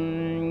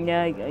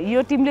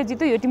यो टिमले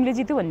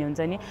जित्यो भन्ने हुन्छ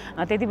नि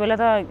त्यति बेला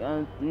त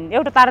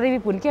एउटा तारादेवी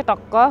पुन्के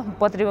टक्क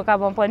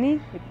पत्रिकामा पनि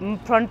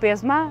फ्रन्ट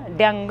पेजमा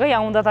ड्याङ्गै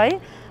आउँदा त है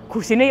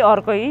खुसी नै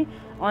अर्कै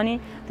अनि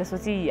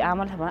त्यसपछि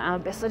आमाले आमा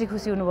बेसरी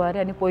खुसी हुनुभयो अरे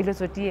अनि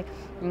पहिलोचोटि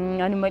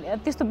अनि मैले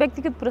त्यस्तो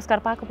व्यक्तिगत पुरस्कार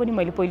पाएको पनि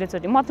मैले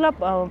पहिलोचोटि मतलब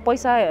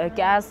पैसा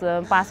क्यास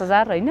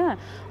 5000 होइन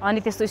अनि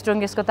त्यस्तो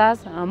स्ट्रङ्गेस्टको ताज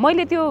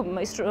मैले त्यो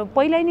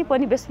पहिल्यै नै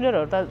पनि बेस्ट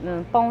प्लेयरहरू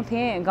त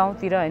पाउँथेँ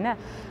गाउँतिर होइन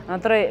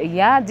तर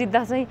यहाँ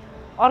जित्दा चाहिँ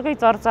अर्कै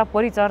चर्चा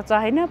परिचर्चा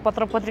होइन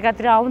पत्र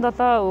पत्रिकातिर आउँदा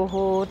त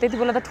ओहो त्यति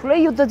बेला त ठुलै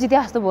युद्ध जिते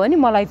जस्तो भयो नि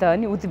मलाई त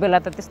अनि उति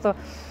बेला त त्यस्तो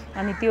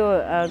अनि त्यो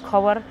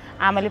खबर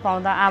आमाले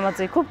पाउँदा आमा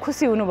चाहिँ खुब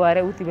खुसी हुनुभयो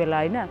अरे उति बेला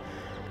होइन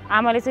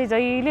आमाले चाहिँ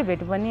जहिले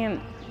भेटे पनि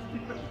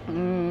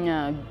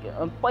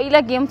पहिला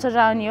गेम छोडेर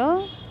आउने हो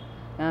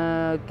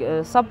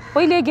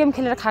सबैले गेम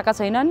खेलेर खाएका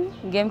छैनन्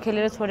गेम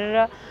खेलेर छोडेर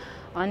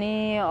अनि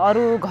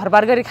अरू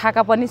घरबार गरी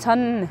खाएका पनि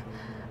छन्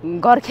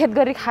घरखेत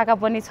गरी खाएका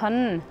पनि छन्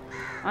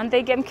अनि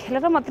त्यही गेम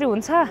खेलेर मात्रै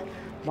हुन्छ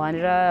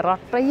भनेर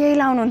रट्टै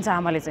लाउनुहुन्छ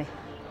आमाले चाहिँ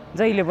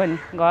जहिले पनि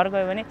घर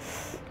गयो भने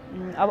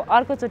अब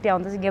अर्कोचोटि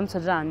आउँदा चाहिँ गेम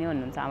छोडेर आउने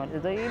भन्नुहुन्छ आमाले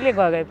जहिले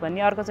गए पनि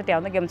अर्कोचोटि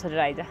आउँदा गेम छोडेर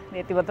आइज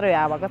यति मात्रै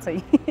आमाको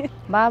चाहिँ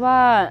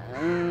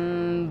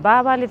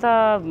बाबाले त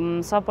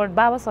सपोर्ट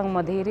बाबासँग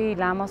म धेरै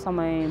लामो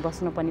समय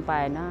बस्न पनि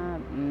पाएन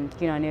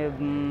किनभने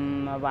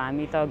अब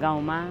हामी त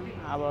गाउँमा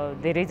अब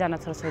धेरैजना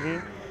छोराछोरी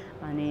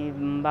अनि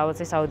बाबा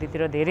चाहिँ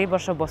साउदीतिर धेरै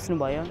वर्ष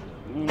बस्नुभयो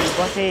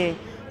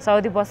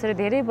साउदी बसेर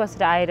धेरै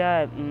बसेर आएर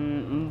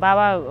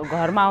बाबा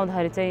घरमा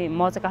आउँदाखेरि चाहिँ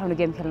म चाहिँ काठमाडौँ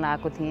गेम खेल्न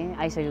आएको थिएँ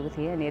आइसकेको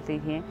थिएँ अनि यतै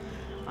थिएँ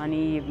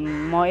अनि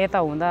म यता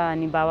हुँदा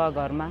अनि बाबा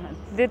घरमा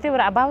त्यही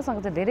भएर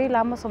बाबासँग चाहिँ धेरै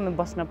लामो समय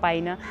बस्न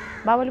पाइनँ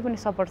बाबाले पनि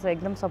सपोर्ट चाहिँ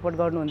एकदम सपोर्ट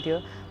गर्नुहुन्थ्यो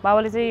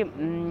बाबाले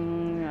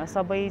चाहिँ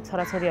सबै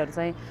छोराछोरीहरू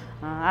चाहिँ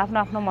आफ्नो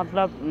आफ्नो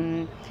मतलब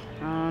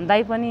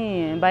दाइ पनि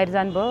बाहिर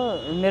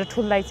जानुभयो मेरो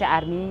ठुलो दाइ चाहिँ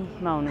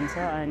आर्मीमा हुनुहुन्छ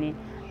अनि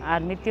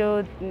आर्मी त्यो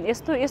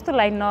यस्तो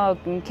लाइन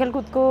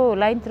खेलकुदको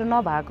लाइनतिर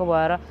नभएको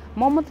भएर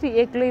म मात्रै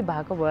एक्लै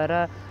भएको भएर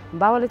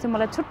बाबाले चाहिँ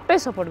मलाई छुट्टै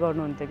सपोर्ट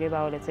गर्नुहुन्थ्यो कि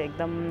बाबाले चाहिँ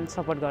एकदम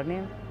सपोर्ट गर्ने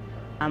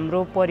हाम्रो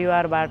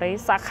परिवारबाटै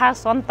शाखा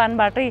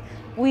सन्तानबाटै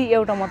उही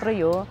एउटा मात्रै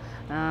हो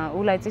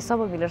उसलाई चाहिँ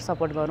सबै मिलेर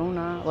सपोर्ट गरौँ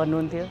न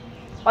भन्नुहुन्थ्यो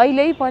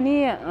अहिले पनि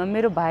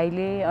मेरो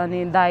भाइले अनि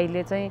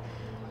दाइले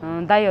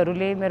चाहिँ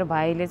दाइहरूले मेरो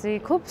भाइले चाहिँ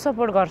खुब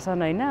सपोर्ट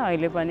गर्छन् होइन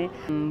अहिले पनि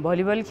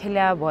भलिबल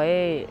खेल्या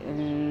भए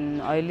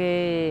अहिले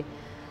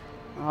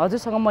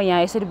हजुरसँग म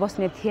यहाँ यसरी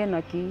बस्ने थिएन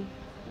कि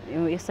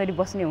यसरी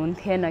बस्ने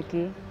हुन्थेन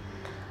कि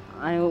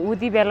अनि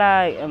उति बेला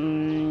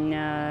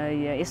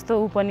यस्तो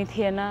ऊ पनि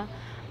थिएन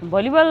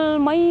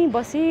भलिबलमै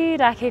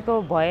बसिराखेको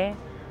भए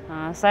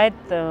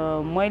सायद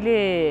मैले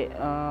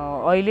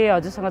अहिले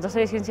हजुरसँग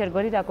जसरी स्क्रिन सेयर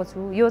गरिरहेको छु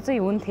यो चाहिँ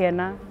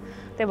हुन्थेन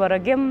त्यही भएर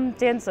गेम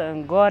चेन्ज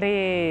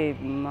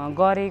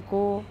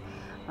गरेको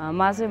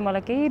मा चाहिँ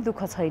मलाई केही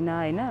दुःख छैन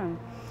होइन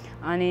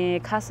अनि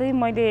खासै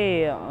मैले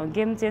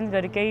गेम चेन्ज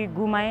गरी केही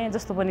गुमाएँ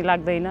जस्तो पनि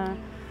लाग्दैन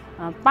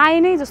पाएँ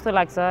नै जस्तो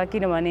लाग्छ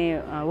किनभने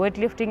वेट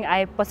लिफ्टिङ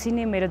आएपछि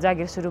नै मेरो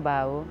जागिर सुरु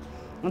भयो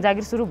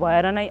जागिर सुरु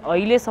भएर नै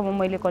अहिलेसम्म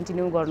मैले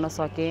कन्टिन्यू गर्न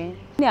सकेँ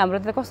अनि हाम्रो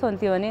त कस्तो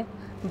हुन्थ्यो भने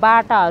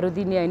बाटाहरू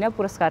दिने होइन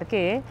पुरस्कार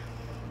के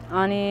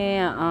अनि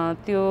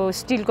त्यो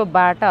स्टिलको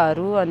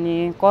बाटाहरू अनि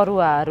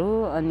करुवाहरू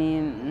अनि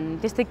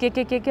त्यस्तै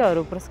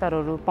केहरू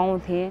पुरस्कारहरू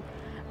पाउँथेँ।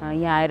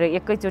 यहाँ आएर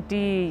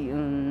एकैचोटि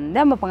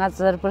ड्याम्म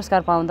 5000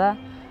 पुरस्कार पाउँदा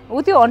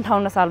त्यो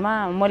 58 सालमा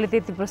मैले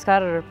त्यति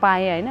पुरस्कार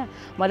पाएँ होइन।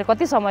 मैले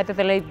कति समय त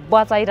त्यसलाई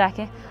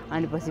बचाइराखेँ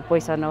अनि पछि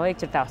पैसा नभए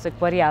एकचोटि आवश्यक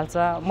परिहाल्छ।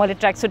 मैले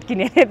ट्र्याकसुट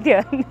किनेँ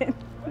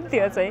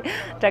त्यो चाहिँ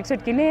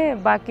ट्र्याकसुट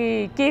किनेँ,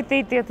 बाँकी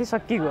केही त्यति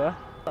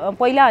सकिगयो।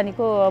 पहिला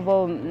भनेको अब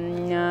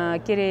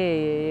के अरे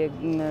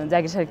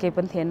जागिरसागिर केही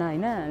पनि थिएन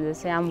होइन।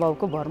 जस्तै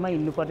आमाबाउको भरमा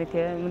हिँड्नुपर्ने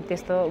थियो,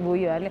 त्यस्तो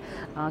उयोहरूले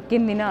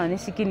किन्दिनँ भने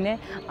सिकिन्ने।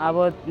 अब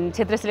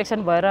क्षेत्रीय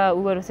सिलेक्सन भएर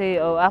उयोहरू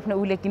चाहिँ आफ्नो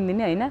उसले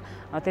किनिदिने होइन।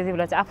 त्यति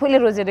बेला चाहिँ आफैले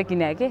रोजेर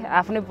किने कि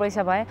आफ्नै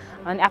पैसा पाएँ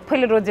अनि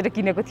आफैले रोजेर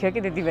किनेको थियो कि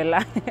त्यति बेला।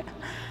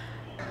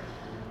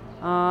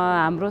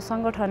 हाम्रो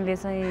सङ्गठनले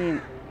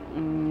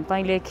चाहिँ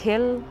तैँले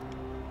खेल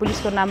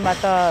पुलिसको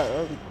नामबाट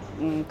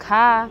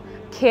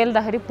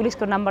खेल्दाखेरि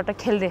पुलिसको नामबाट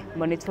खेल्दे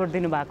भन्ने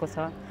छोडिदिनु भएको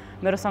छ।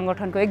 मेरो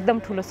सङ्गठनको एकदम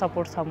ठुलो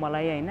सपोर्ट छ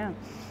मलाई होइन।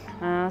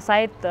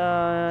 सायद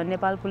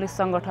नेपाल पुलिस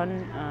सङ्गठन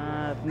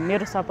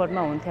मेरो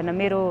सपोर्टमा हुन्थेन,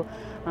 मेरो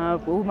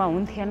उमा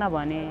हुन्थेन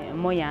भने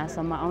म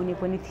यहाँसम्म आउने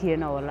पनि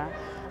थिएन होला।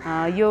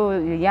 यो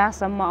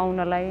यहाँसम्म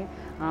आउनलाई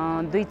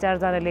 2-4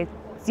 जनाले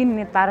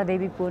चिन्ने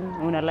तारादेवी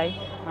हुनलाई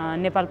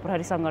नेपाल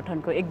प्रहरी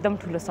सङ्गठनको एकदम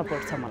ठुलो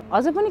सपोर्ट छ मलाई।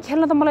 अझै पनि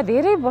खेल्न त मलाई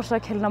धेरै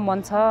वर्ष खेल्न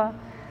मन छ।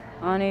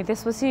 अनि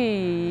त्यसपछि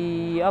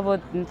अब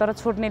तर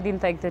छोड्ने दिन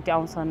त एकचोटि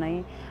आउँछ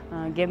नै।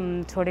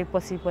 गेम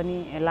छोडेपछि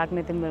पनि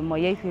लाग्ने त म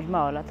यही फिल्डमा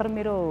होला, तर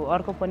मेरो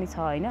अर्को पनि छ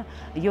होइन।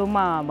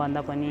 योमा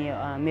भन्दा पनि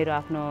मेरो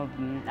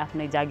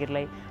आफ्नै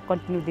जागिरलाई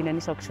कन्टिन्यू दिन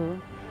नि सक्छु।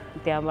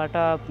 त्यहाँबाट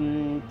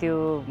त्यो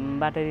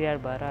बाटो रियार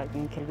भएर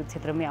खेलकुद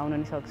क्षेत्रमै आउन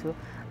नि सक्छु।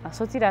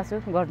 सोचिरहेको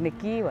छु गर्ने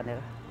कि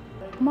भनेर।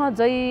 म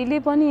जहिले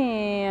पनि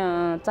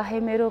चाहे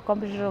मेरो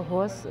कम्पिटिटर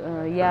होस्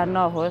या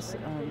नहोस्,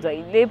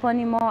 जहिले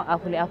पनि म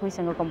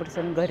आफैसँग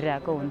कम्पिटिसन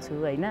गरिरहेको हुन्छु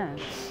होइन।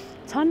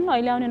 छन्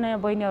अहिले आउने नयाँ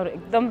बहिनीहरू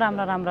एकदम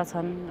राम्रा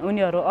छन्।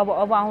 उनीहरू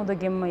अब आउँदो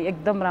गेममा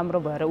एकदम राम्रो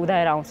भएर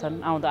उदाएर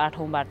आउँछन्। आउँदो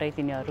 8औँबाटै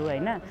तिनीहरू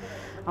होइन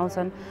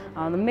आउँछन्।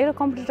 मेरो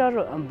कम्पिटिटर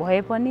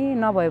भए पनि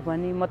नभए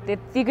पनि म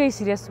त्यत्तिकै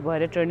सिरियस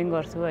भएर ट्रेनिङ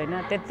गर्छु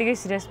होइन। त्यत्तिकै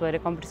सिरियस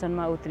भएर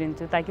कम्पिटिसनमा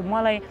उत्रिन्छु ताकि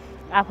मलाई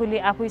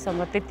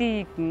आफैसँग त्यति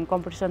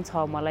कम्पिटिसन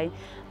छ मलाई।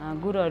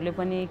 गुरुहरूले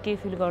पनि के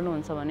फिल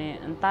गर्नुहुन्छ भने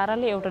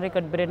ताराले एउटा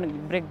रेकर्ड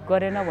ब्रेक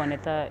गरेन भने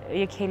त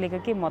यो खेलेको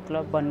के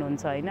मतलब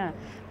भन्नुहुन्छ होइन।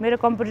 मेरो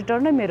कम्पिटिटर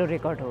नै मेरो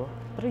रेकर्ड हो।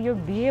 तर यो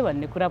बिहे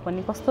भन्ने कुरा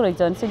पनि कस्तो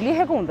रहेछ भने चाहिँ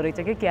लेखेको हुँदो रहेछ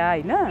कि क्या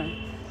होइन।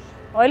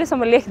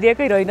 अहिलेसम्म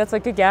लेखिदिएकै रहेनछ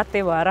कि क्या,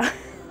 त्यही भएर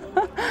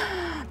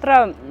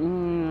तर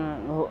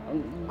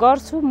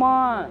गर्छु म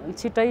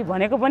छिट्टै।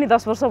 भनेको पनि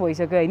 10 वर्ष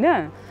भइसक्यो होइन।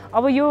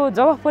 अब यो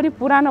जवाफ पनि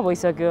पुरानो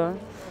भइसक्यो,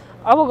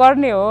 अब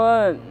गर्ने हो।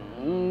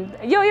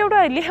 यो एउटा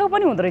लेखेको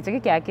पनि हुँदो रहेछ कि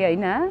क्या के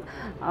होइन।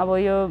 अब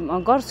यो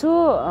गर्छु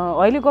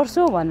अहिले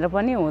गर्छु भनेर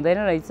पनि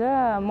हुँदैन रहेछ,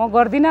 म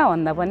गर्दिनँ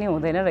भन्दा पनि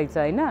हुँदैन रहेछ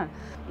होइन।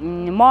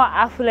 म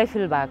आफूलाई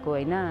फिल भएको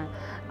होइन।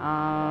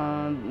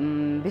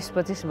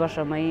 20-25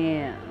 वर्षमै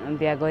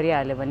बिहा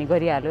गरिहाल्यो भने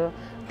गरिहाल्यो।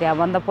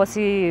 त्यहाँभन्दा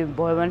पछि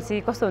भयो भने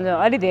चाहिँ कस्तो हुन्छ,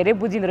 अलि धेरै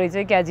बुझिँदो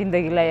रहेछ क्या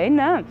जिन्दगीलाई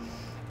होइन।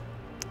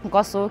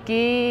 कसो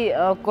कि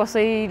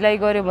कसैलाई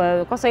गऱ्यो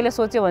कसैले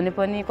सोच्यो भने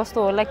पनि कस्तो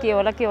होला के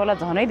होला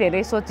झनै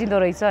धेरै सोचिँदो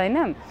रहेछ होइन।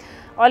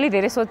 अलि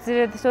धेरै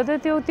सोच्यो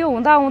त्यो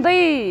हुँदै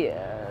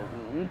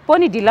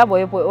पनि ढिला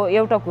भयो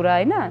एउटा कुरा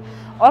होइन।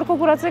 अर्को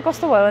कुरा चाहिँ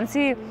कस्तो भयो भने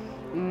चाहिँ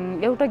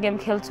एउटा गेम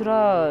खेल्छु र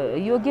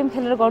यो गेम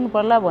खेलेर गर्नु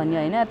पर्ला भन्यो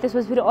होइन।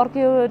 त्यसपछि फेरि अर्को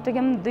एउटा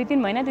गेम 2-3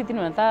 महिना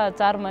त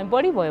 4 महिना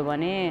बढी भयो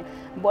भने,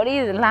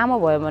 बढी लामो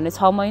भयो भने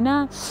 6 महिना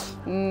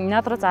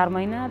नत्र 4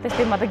 महिना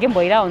त्यस्तैमा त गेम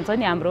भइरहेको हुन्छ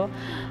नि हाम्रो।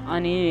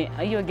 अनि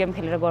यो गेम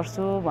खेलेर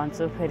गर्छु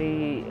भन्छु, फेरि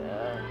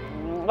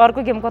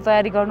अर्को गेमको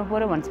तयारी गर्नु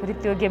पऱ्यो भन्छ, फेरि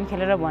त्यो गेम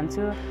खेलेर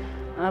भन्छु,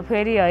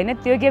 फेरि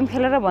होइन त्यो गेम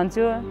खेलेर भन्छु।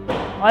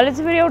 अहिले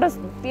चाहिँ फेरि एउटा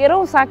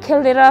 13औँ साग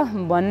खेलिदिएर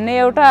भन्ने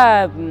एउटा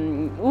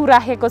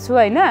राखेको छु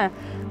होइन।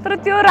 तर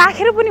त्यो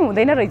राखेर पनि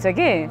हुँदैन रहेछ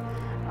कि,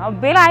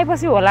 बेला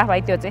आएपछि होला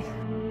भाइ त्यो चाहिँ।